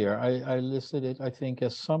failure. I listed it, I think,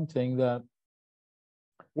 as something that.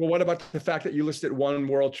 Well, what about the fact that you listed One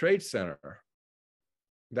World Trade Center?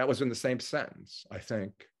 That was in the same sentence, I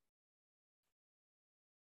think.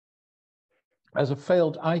 As a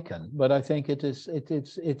failed icon, but I think it's,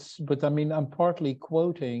 but I mean, I'm partly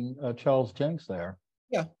quoting Charles Jenks there.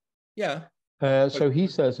 Yeah. So he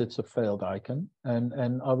says it's a failed icon,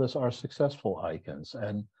 and others are successful icons.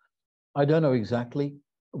 And I don't know exactly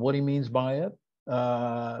what he means by it,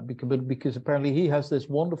 because apparently he has this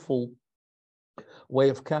wonderful way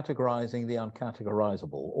of categorizing the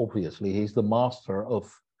uncategorizable. Obviously, he's the master of,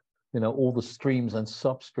 all the streams and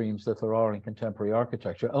substreams that there are in contemporary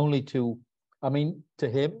architecture. To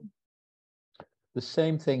him, the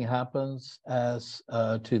same thing happens as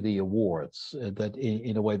to the awards, that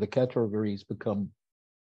in a way the categories become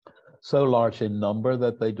so large in number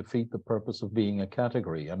that they defeat the purpose of being a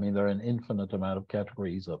category. I mean, there are an infinite amount of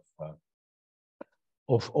categories of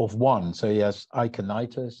one. So he has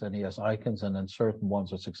iconitis and he has icons, and then certain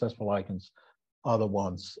ones are successful icons, other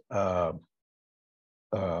ones are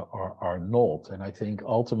not. And I think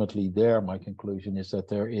ultimately there, my conclusion is that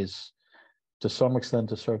there is, to some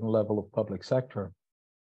extent, a certain level of public sector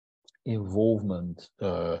involvement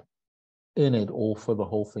in it all for the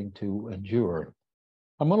whole thing to endure.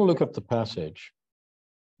 I'm going to look up the passage.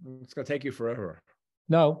 It's going to take you forever.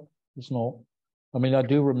 No, it's not. I mean, I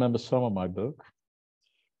do remember some of my book.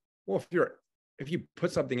 Well, if you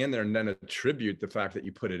put something in there and then attribute the fact that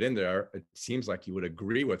you put it in there, it seems like you would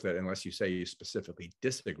agree with it unless you say you specifically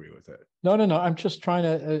disagree with it. No. I'm just trying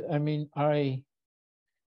to.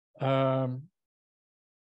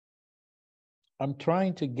 I'm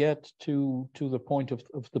trying to get to the point of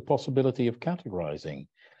the possibility of categorizing,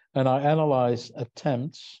 and I analyze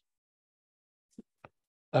attempts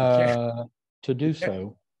to do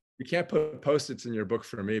so. You can't put Post-its in your book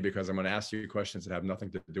for me because I'm going to ask you questions that have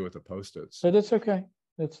nothing to do with the Post-its. But it's okay.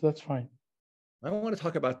 That's fine. I want to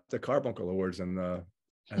talk about the Carbuncle Awards and the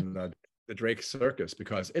Drake Circus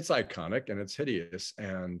because it's iconic and it's hideous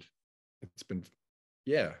and it's been,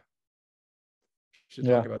 yeah. Should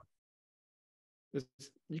talk about this.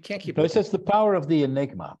 You can't keep. It says the power of the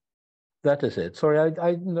enigma. That is it. Sorry,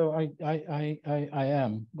 I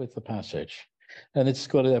am with the passage. And it's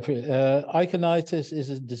got iconitis is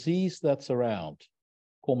a disease that's around,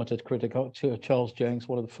 commented critic Charles Jenks,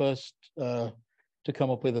 one of the first to come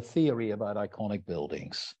up with a theory about iconic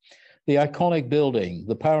buildings. The iconic building,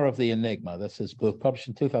 the power of the enigma, that's his book, published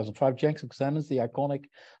in 2005. Jenks examines the iconic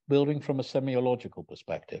building from a semiological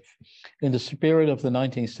perspective. In the spirit of the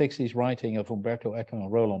 1960s writing of Umberto Eco and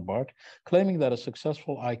Roland Barthes, claiming that a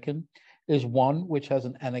successful icon is one which has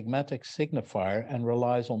an enigmatic signifier and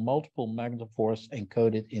relies on multiple metaphors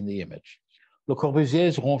encoded in the image. Le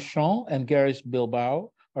Corbusier's Ronchamp and Gary's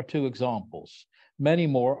Bilbao are two examples. Many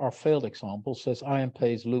more are failed examples, says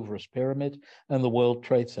IMP's Louvre's Pyramid and the World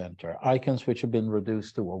Trade Center, icons which have been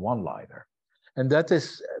reduced to a one-liner. And that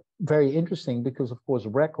is very interesting because, of course,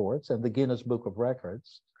 records and the Guinness Book of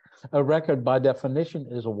Records, a record by definition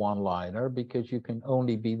is a one-liner because you can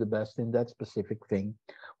only be the best in that specific thing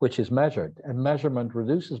which is measured. And measurement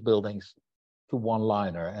reduces buildings to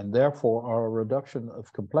one-liner and therefore are a reduction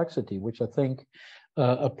of complexity, which I think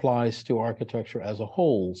applies to architecture as a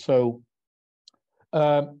whole. So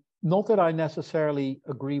not that I necessarily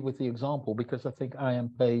agree with the example, because I think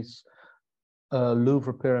IMP's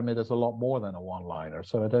Louvre Pyramid is a lot more than a one-liner.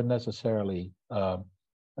 So I don't necessarily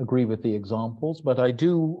agree with the examples, but I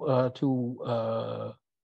do, to a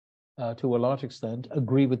large extent,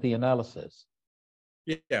 agree with the analysis.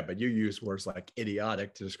 Yeah, but you use words like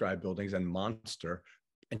idiotic to describe buildings and monster,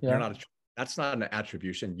 and that's not an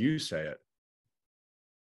attribution. You say it.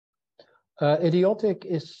 Idiotic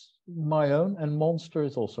is my own, and monster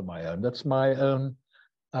is also my own. That's my own.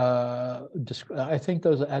 I think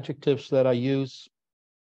those are adjectives that I use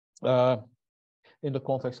in the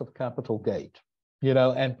context of capital Gate.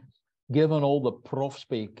 And given all the prof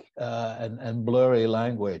speak and blurry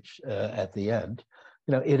language at the end,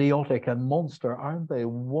 idiotic and monster, aren't they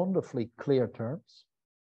wonderfully clear terms?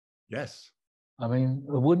 Yes. I mean,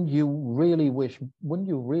 wouldn't you really wish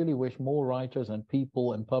more writers and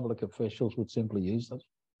people and public officials would simply use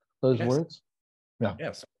those words? Yeah.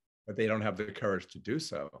 Yes, but they don't have the courage to do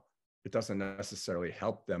so. It doesn't necessarily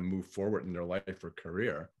help them move forward in their life or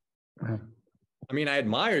career. I mean, I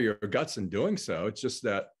admire your guts in doing so. It's just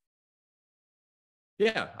that,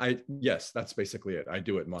 yes, that's basically it. I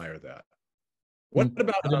do admire that. What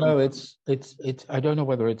about? I don't know. It's. I don't know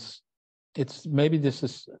whether it's. Maybe this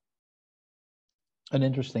is an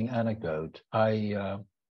interesting anecdote. So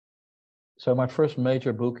my first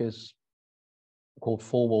major book is called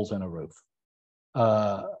Four Walls and a Roof,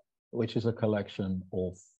 which is a collection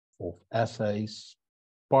of essays,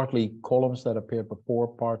 partly columns that appeared before,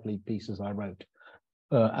 partly pieces I wrote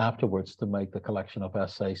afterwards to make the collection of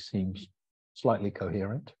essays seem slightly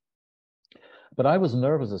coherent. But I was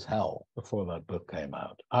nervous as hell before that book came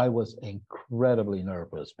out. I was incredibly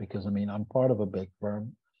nervous because, I'm part of a big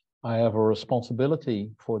firm. I have a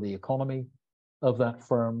responsibility for the economy of that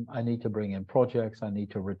firm. I need to bring in projects. I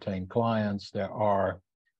need to retain clients. There are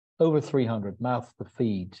over 300 mouths to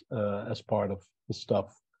feed as part of the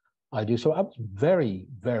stuff I do. So I was very,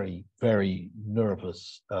 very, very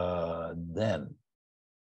nervous then.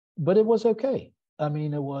 But it was okay.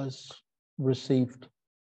 It was received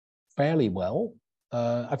fairly well.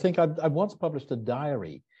 I think I once published a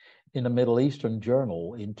diary in a Middle Eastern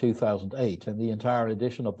journal in 2008, and the entire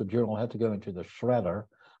edition of the journal had to go into the shredder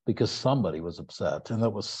because somebody was upset, and that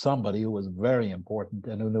was somebody who was very important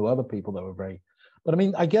and who knew other people that were very. But I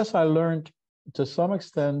mean, I guess I learned to some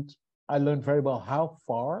extent. I learned very well how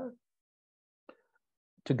far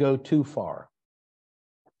to go too far.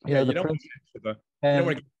 You don't want to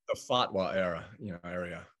get the fatwa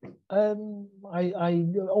area. I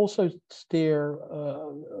also steer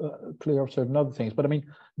clear of certain other things. But I mean,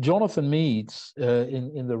 Jonathan Meades,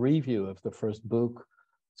 in the review of the first book,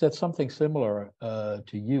 said something similar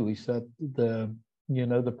to you. He said the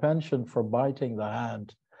penchant for biting the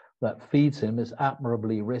hand that feeds him is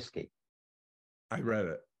admirably risky. I read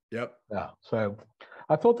it. Yep. Yeah. So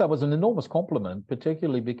I thought that was an enormous compliment,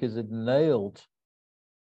 particularly because it nailed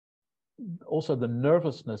also the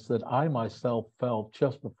nervousness that I myself felt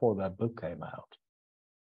just before that book came out.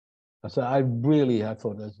 So I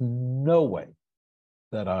thought there's no way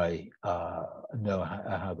that I know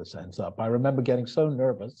how this ends up. I remember getting so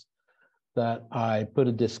nervous that I put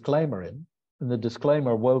a disclaimer in, and the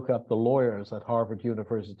disclaimer woke up the lawyers at Harvard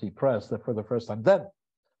University Press that for the first time then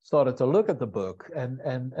started to look at the book, and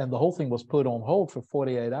the whole thing was put on hold for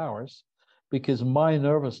 48 hours because my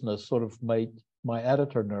nervousness sort of made my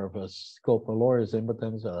editor nervous, called the lawyers in, but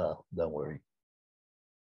then said, oh, don't worry.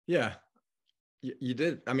 Yeah, you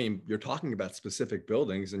did. I mean, you're talking about specific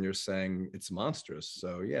buildings and you're saying it's monstrous.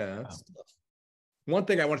 So yeah, that's tough. One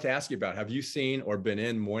thing I wanted to ask you about, have you seen or been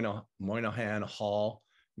in Moynihan Hall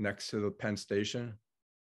next to the Penn Station?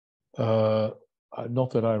 Not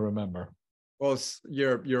that I remember. Well, it's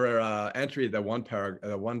your entry, the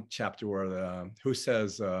one chapter where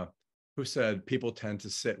who said people tend to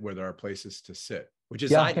sit where there are places to sit, which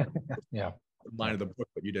is yeah. the line of the book,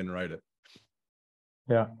 but you didn't write it.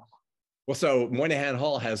 Yeah. Well, so Moynihan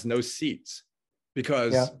Hall has no seats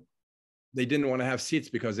because they didn't want to have seats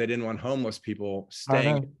because they didn't want homeless people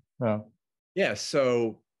staying. Yeah.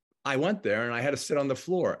 So I went there and I had to sit on the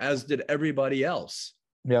floor, as did everybody else.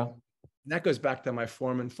 Yeah. And that goes back to my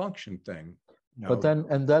form and function thing. But then,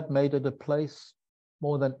 and that made it a place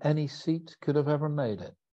more than any seat could have ever made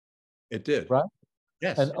it. It did. Right?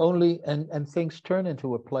 Yes. And and things turn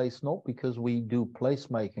into a place not because we do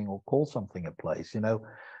placemaking or call something a place.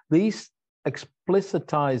 These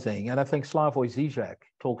explicitizing, and I think Slavoj Žižek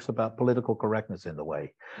talks about political correctness in the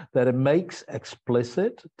way that it makes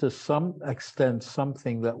explicit to some extent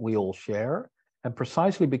something that we all share, and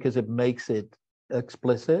precisely because it makes it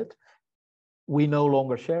explicit, we no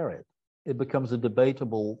longer share it. It becomes a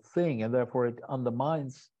debatable thing, and therefore it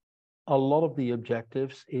undermines a lot of the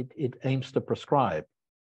objectives it aims to prescribe.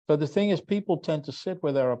 So the thing is, people tend to sit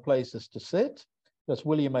where there are places to sit. That's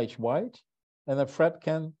William H. White. And then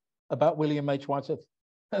Fredkin, about William H. White, said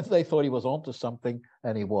they thought he was onto something,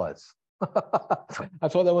 and he was. I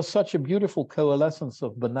thought there was such a beautiful coalescence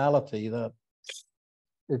of banality that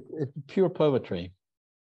it's pure poetry.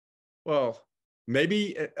 Well,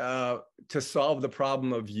 maybe to solve the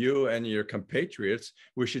problem of you and your compatriots,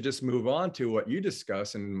 we should just move on to what you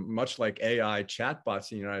discuss, and much like AI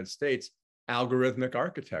chatbots in the United States, algorithmic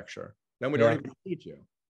architecture. Then we don't even need you.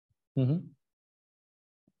 Mm-hmm.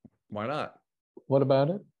 Why not? What about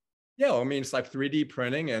it? Yeah, I mean, it's like 3D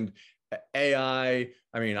printing and AI.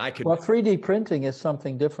 I mean, I could. Well, 3D printing is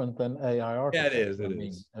something different than AI architecture. Yeah, it is. It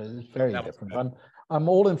is. It's very different. I'm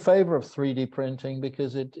all in favor of 3D printing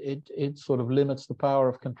because it sort of limits the power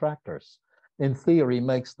of contractors. In theory,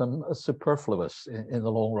 makes them superfluous in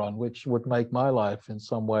the long run, which would make my life in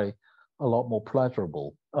some way a lot more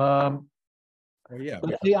pleasurable. But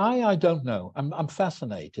AI, I don't know. I'm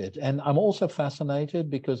fascinated, and I'm also fascinated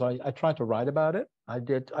because I try to write about it. I'm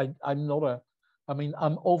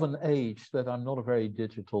of an age that I'm not a very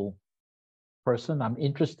digital person. I'm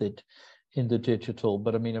interested in the digital,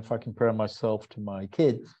 but I mean, if I compare myself to my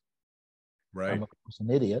kids, I'm of course an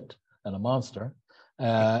idiot and a monster.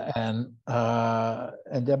 But I'm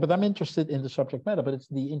interested in the subject matter. But it's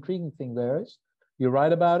the intriguing thing there is you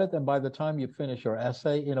write about it, and by the time you finish your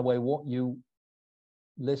essay, in a way, what you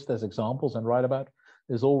list as examples and write about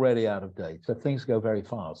is already out of date. So things go very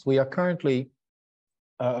fast. We are currently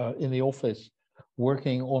in the office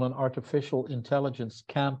working on an artificial intelligence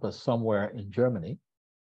campus somewhere in Germany,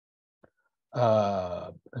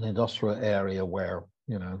 an industrial area where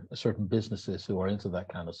certain businesses who are into that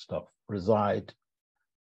kind of stuff reside.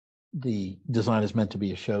 The design is meant to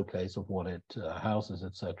be a showcase of what it houses,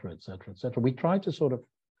 et cetera, et cetera, et cetera. We tried to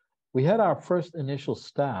we had our first initial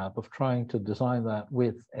stab of trying to design that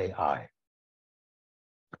with AI,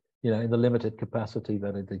 in the limited capacity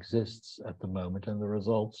that it exists at the moment, and the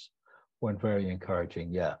results weren't very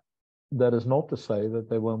encouraging yet. That is not to say that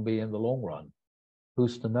they won't be in the long run.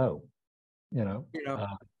 Who's to know?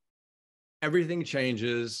 everything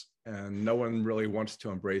changes and no one really wants to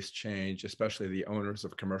embrace change, especially the owners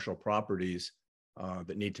of commercial properties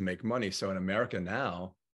that need to make money. So in America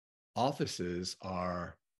now, offices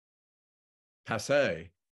are passé.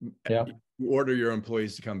 Yeah. You order your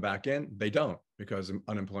employees to come back in, they don't, because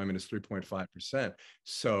unemployment is 3.5%.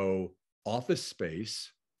 So office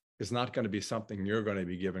space is not going to be something you're going to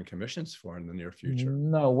be given commissions for in the near future.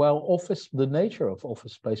 No, well, the nature of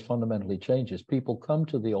office space fundamentally changes. People come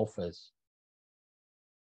to the office,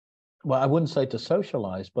 well, I wouldn't say to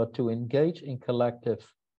socialize, but to engage in collective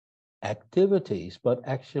activities, but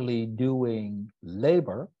actually doing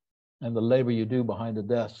labor, and the labor you do behind the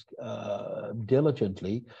desk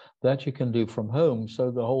diligently, that you can do from home. So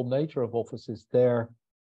the whole nature of offices there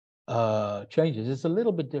changes. It's a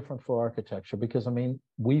little bit different for architecture because, I mean,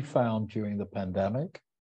 we found during the pandemic,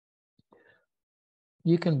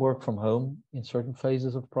 you can work from home in certain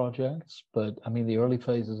phases of projects, but I mean, the early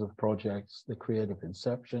phases of projects, the creative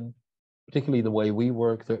inception, particularly the way we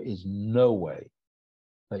work, there is no way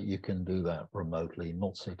that you can do that remotely,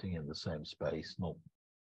 not sitting in the same space, not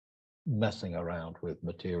messing around with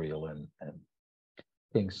material and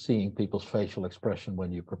things, seeing people's facial expression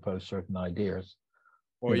when you propose certain ideas.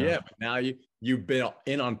 Well, yeah, but now you've been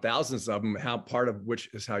in on thousands of them, how part of which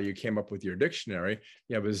is how you came up with your dictionary.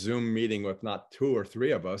 You have a Zoom meeting with not 2 or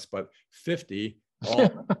 3 of us, but 50.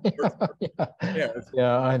 All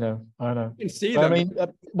yeah, I know. You can see them.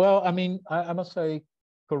 I mean, I must say,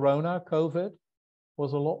 COVID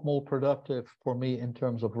was a lot more productive for me in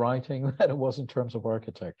terms of writing than it was in terms of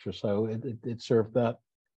architecture. So it served that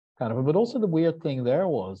kind of, but also the weird thing there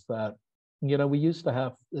was that, you know, we used to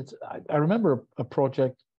have, I remember a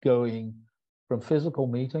project going from physical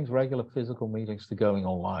meetings, regular physical meetings, to going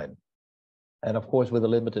online. And of course, with a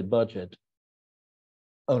limited budget,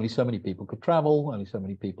 only so many people could travel, only so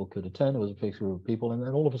many people could attend. It was a fixed group of people. And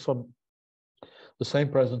then all of a sudden, the same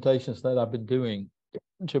presentations that I've been doing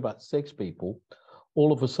to about 6 people,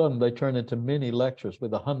 all of a sudden they turned into mini lectures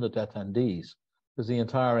with 100 attendees because the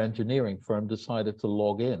entire engineering firm decided to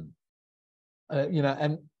log in. You know,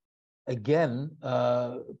 and again,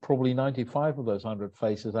 probably 95 of those 100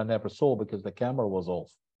 faces I never saw because the camera was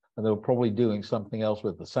off, and they were probably doing something else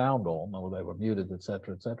with the sound on, or they were muted, et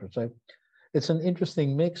cetera, et cetera. So it's an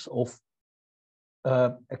interesting mix of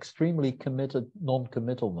extremely committed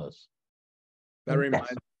non-committalness. That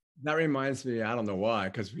reminds me, I don't know why,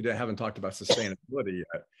 because we haven't talked about sustainability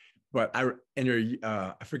yet, but I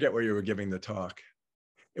forget where you were giving the talk.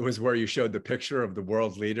 It was where you showed the picture of the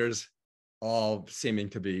world leaders all seeming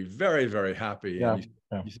to be very, very happy. Yeah,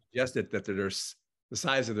 and you suggested that the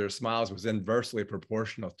size of their smiles was inversely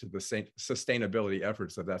proportional to the sustainability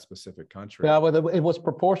efforts of that specific country. Yeah, well, it was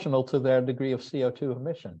proportional to their degree of CO2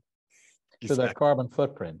 emission, to their carbon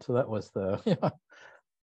footprint. So that was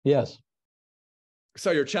yes.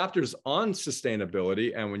 So your chapter's on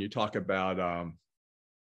sustainability, and when you talk about,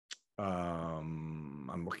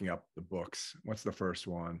 I'm looking up the books. What's the first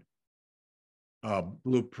one?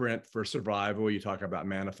 Blueprint for Survival. You talk about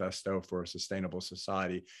Manifesto for a Sustainable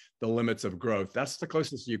Society, the limits of growth. That's the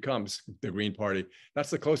closest you come, the Green Party. That's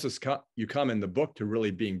the closest you come in the book to really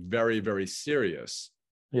being very, very serious.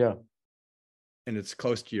 Yeah. And it's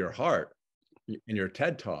close to your heart in your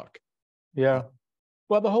TED Talk. Yeah.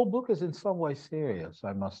 Well, the whole book is in some way serious,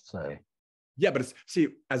 I must say. Yeah, but see,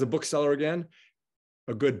 as a bookseller again,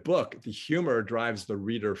 a good book, the humor drives the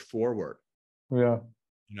reader forward. Yeah.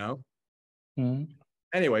 You know? Mm-hmm.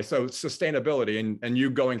 Anyway, so sustainability and you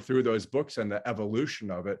going through those books and the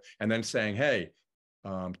evolution of it, and then saying, hey,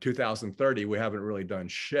 2030, we haven't really done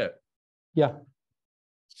shit. Yeah.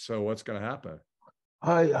 So what's going to happen?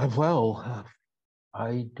 I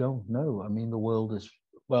don't know. I mean, the world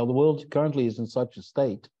currently is in such a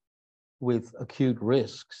state with acute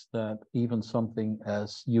risks that even something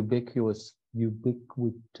as ubiquitously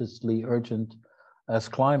urgent as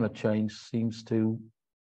climate change seems to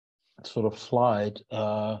sort of slide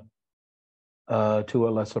to a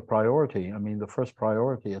lesser priority. I mean, the first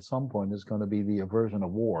priority at some point is going to be the aversion of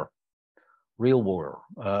war, real war.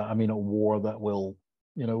 I mean, a war that will,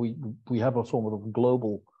 you know, we have a sort of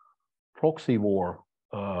global proxy war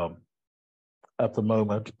at the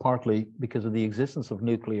moment, partly because of the existence of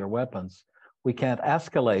nuclear weapons. We can't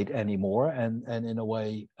escalate anymore, and in a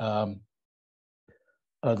way, the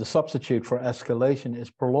substitute for escalation is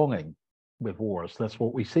prolonging with wars. That's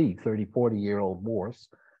what we see, 30, 40-year-old wars,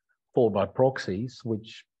 followed by proxies,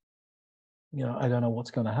 which, you know, I don't know what's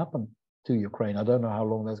going to happen to Ukraine. I don't know how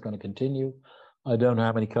long that's going to continue. I don't know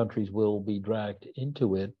how many countries will be dragged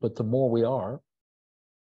into it, but the more we are,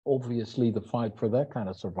 obviously the fight for that kind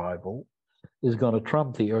of survival is going to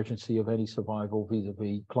trump the urgency of any survival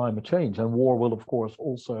vis-a-vis climate change. And war will, of course,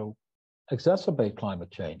 also exacerbate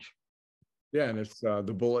climate change. Yeah, and it's the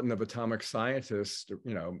bulletin of atomic scientists,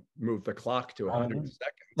 move the clock to 100 seconds.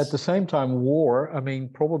 At the same time, war, I mean,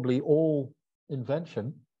 probably all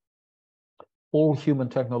invention, all human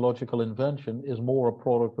technological invention is more a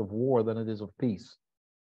product of war than it is of peace.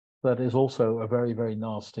 That is also a very, very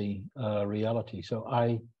nasty reality. So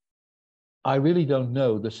I really don't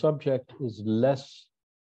know. The subject is less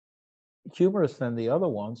humorous than the other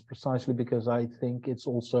ones, precisely because I think it's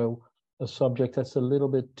also a subject that's a little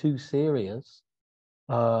bit too serious,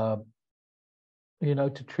 to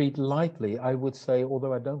treat lightly. I would say,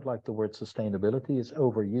 although I don't like the word sustainability, it's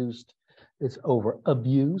overused, it's over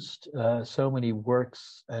abused. So many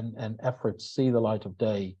works and efforts see the light of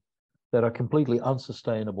day that are completely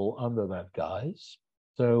unsustainable under that guise.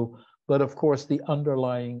 So, but of course, the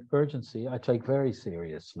underlying urgency I take very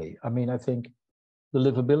seriously. I mean, I think the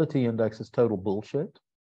livability index is total bullshit.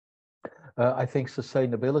 I think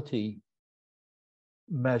sustainability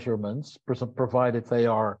measurements, provided they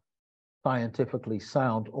are scientifically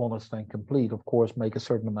sound, honest, and complete, of course, make a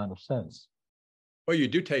certain amount of sense. Well, you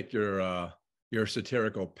do take your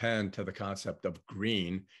satirical pen to the concept of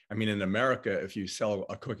green. I mean, in America, if you sell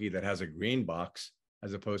a cookie that has a green box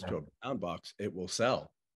as opposed to a brown box, it will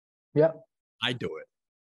sell. Yeah. I do it.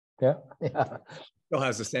 Yeah. Yeah. Still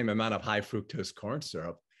has the same amount of high fructose corn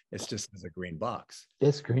syrup. It's just as a green box.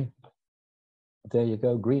 It's green. There you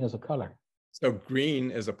go. Green is a color. So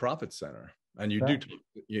green is a profit center. And you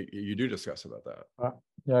do discuss about that.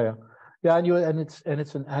 Yeah. And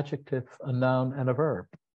it's an adjective, a noun, and a verb.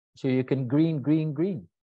 So you can green.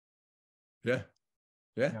 Yeah.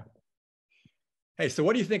 Hey, so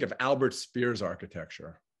what do you think of Albert Speer's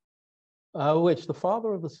architecture? Which, the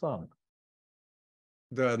father of the son?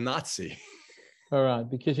 The Nazi. All right,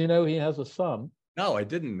 because he has a son. No, I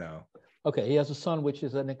didn't know. Okay, he has a son which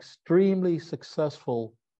is an extremely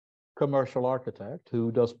successful commercial architect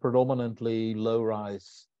who does predominantly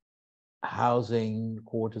low-rise housing,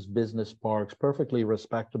 quarters, business parks, perfectly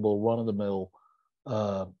respectable, run-of-the-mill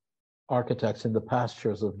architects in the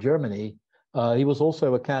pastures of Germany. He was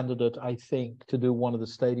also a candidate, I think, to do one of the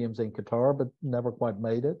stadiums in Qatar, but never quite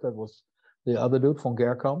made it. That was the other dude, von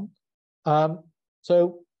Gerkom.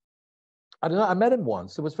 So I don't know. I met him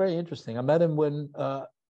once. It was very interesting. I met him when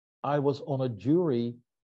I was on a jury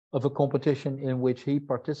of a competition in which he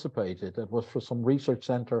participated. That was for some research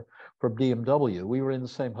center for BMW. We were in the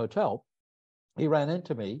same hotel. He ran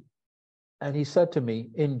into me and he said to me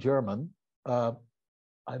in German, I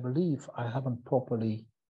believe I haven't properly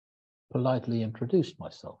politely introduced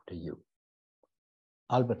myself to you.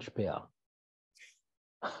 Albert Speer.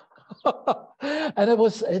 And there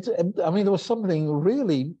was something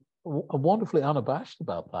really wonderfully unabashed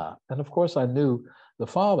about that. And of course I knew the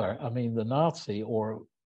father, the Nazi,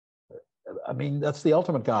 that's the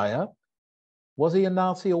ultimate guy, huh? Was he a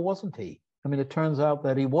Nazi or wasn't he? It turns out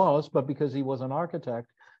that he was, but because he was an architect,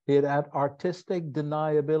 he had artistic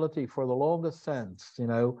deniability for the longest sense,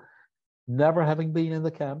 never having been in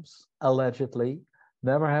the camps, allegedly,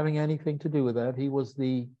 never having anything to do with that. He was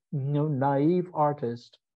the naive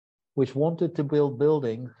artist which wanted to build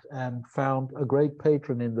buildings and found a great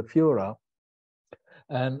patron in the Führer.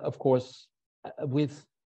 And of course, with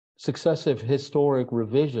successive historic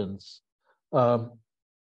revisions, it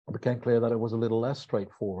became clear that it was a little less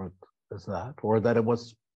straightforward as that, or that it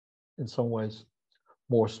was in some ways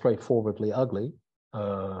more straightforwardly ugly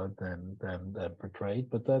than portrayed.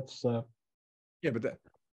 But that's I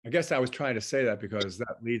guess I was trying to say that because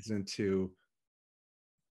that leads into,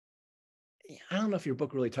 I don't know if your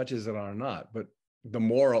book really touches it on or not, but the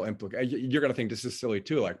moral implication. You're going to think this is silly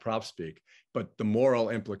too, like prop speak, but the moral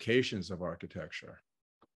implications of architecture.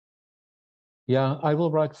 Yeah, I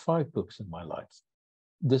will write 5 books in my life.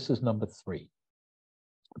 This is number 3.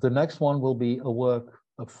 The next one will be a work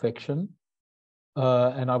of fiction,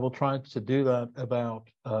 and I will try to do that about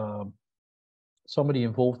somebody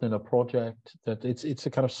involved in a project that it's a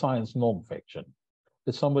kind of science nonfiction.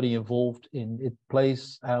 It's somebody involved in, it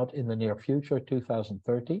plays out in the near future,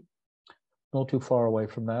 2030, not too far away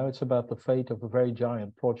from now. It's about the fate of a very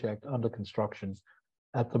giant project under construction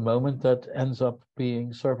at the moment that ends up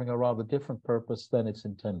serving a rather different purpose than its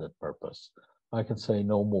intended purpose. I can say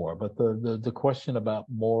no more, but the question about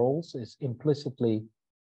morals is implicitly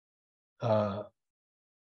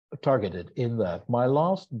targeted in that. My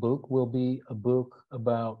last book will be a book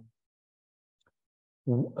about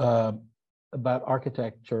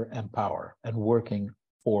architecture and power and working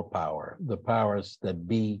for power, the powers that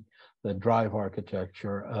drive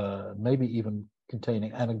architecture, maybe even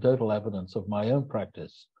containing anecdotal evidence of my own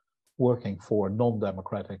practice working for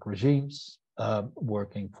non-democratic regimes,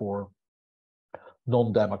 working for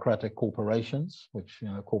non-democratic corporations, which, you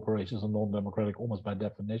know, corporations are non-democratic almost by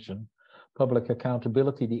definition. Public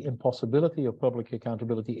accountability, the impossibility of public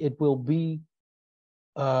accountability, it will be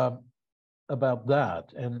about that.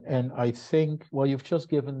 And I think, well, you've just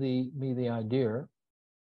given me the idea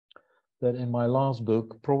that in my last book,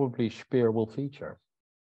 probably Speer will feature.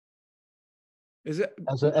 Is it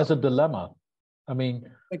as a dilemma? I mean, I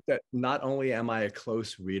think that not only am I a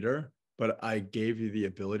close reader, but I gave you the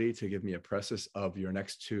ability to give me a preface of your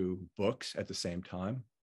next two books at the same time.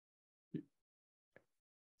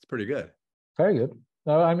 It's pretty good. Very good.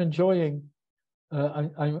 No, I'm enjoying.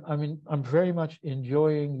 I'm very much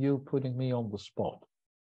enjoying you putting me on the spot.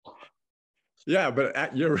 Yeah,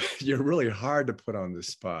 but you're really hard to put on the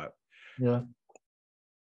spot. Yeah.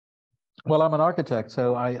 Well, I'm an architect,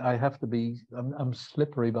 so I have to be. I'm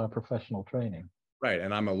slippery by professional training. Right,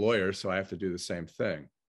 and I'm a lawyer, so I have to do the same thing.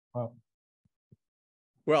 Wow.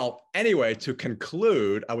 Well, anyway, to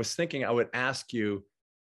conclude, I was thinking I would ask you,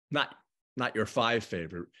 not your 5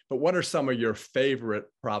 favorite, but what are some of your favorite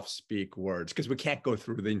prof speak words? Because we can't go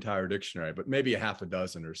through the entire dictionary, but maybe a half a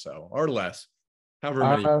dozen or so, or less, however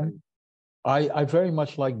many. I very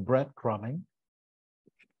much like breadcrumbing.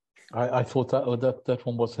 I thought that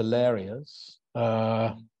one was hilarious.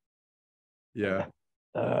 Yeah.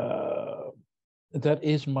 That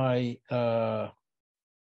is my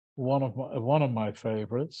one of my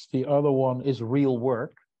favorites. The other one is real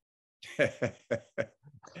work,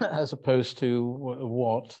 as opposed to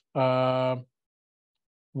what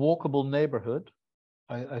walkable neighborhood.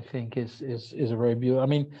 I think is a very beautiful. I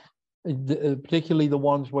mean, particularly the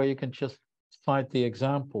ones where you can just cite the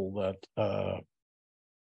example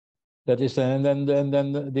that is, and then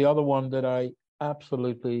the other one that I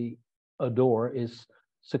absolutely adore is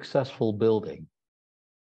successful building.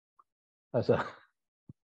 As a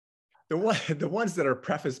the ones that are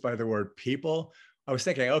prefaced by the word people, I was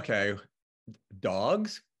thinking, okay,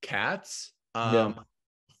 dogs, cats, yeah.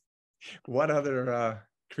 What other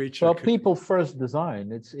creature? Well, people first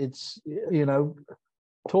design. It's you know,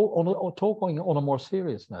 talking on a more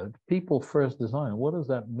serious note, people first design. What does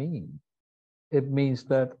that mean? It means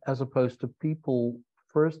that as opposed to people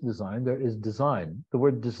first design, there is design. The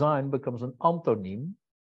word design becomes an antonym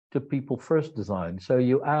to people first design. So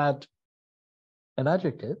you add an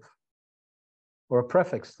adjective or a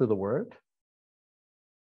prefix to the word.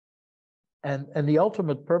 And the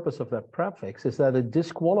ultimate purpose of that prefix is that it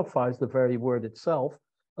disqualifies the very word itself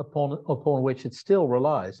upon which it still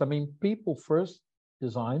relies. I mean, people first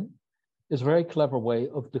design is a very clever way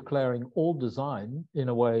of declaring all design in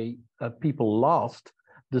a way people last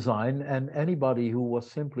design, and anybody who was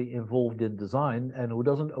simply involved in design and who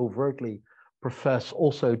doesn't overtly profess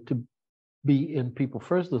also to be in people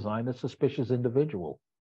first design, a suspicious individual.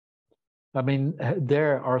 I mean,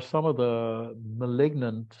 there are some of the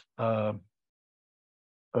malignant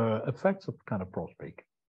effects of kind of prospect.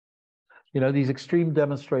 You know, these extreme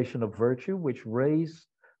demonstration of virtue, which raise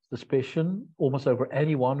suspicion almost over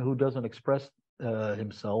anyone who doesn't express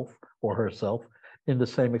himself or herself in the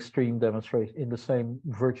same extreme demonstration, in the same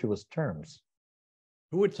virtuous terms.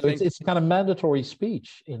 Who would so think... it's kind of mandatory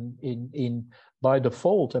speech in by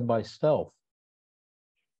default and by stealth.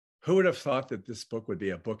 Who would have thought that this book would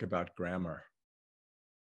be a book about grammar?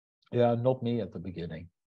 Yeah, not me at the beginning.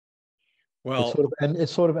 Well, it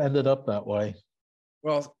sort of ended up that way.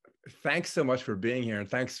 Well, thanks so much for being here, and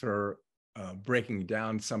thanks for breaking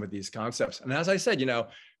down some of these concepts. And as I said, you know,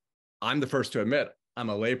 I'm the first to admit I'm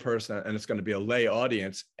a lay person, and it's going to be a lay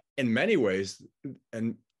audience in many ways,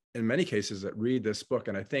 and in many cases that read this book.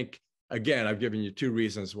 And I think, again, I've given you 2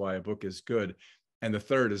 reasons why a book is good. And the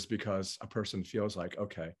third is because a person feels like,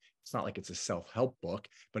 okay, it's not like it's a self-help book,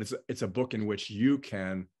 but it's a book in which you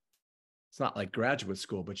can, it's not like graduate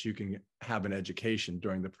school, but you can have an education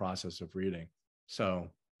during the process of reading. So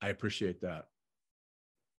I appreciate that.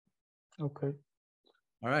 Okay.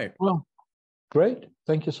 All right. Well, great.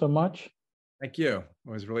 Thank you so much. Thank you. It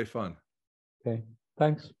was really fun. Okay.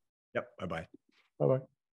 Thanks. Yep. Bye-bye. Bye-bye.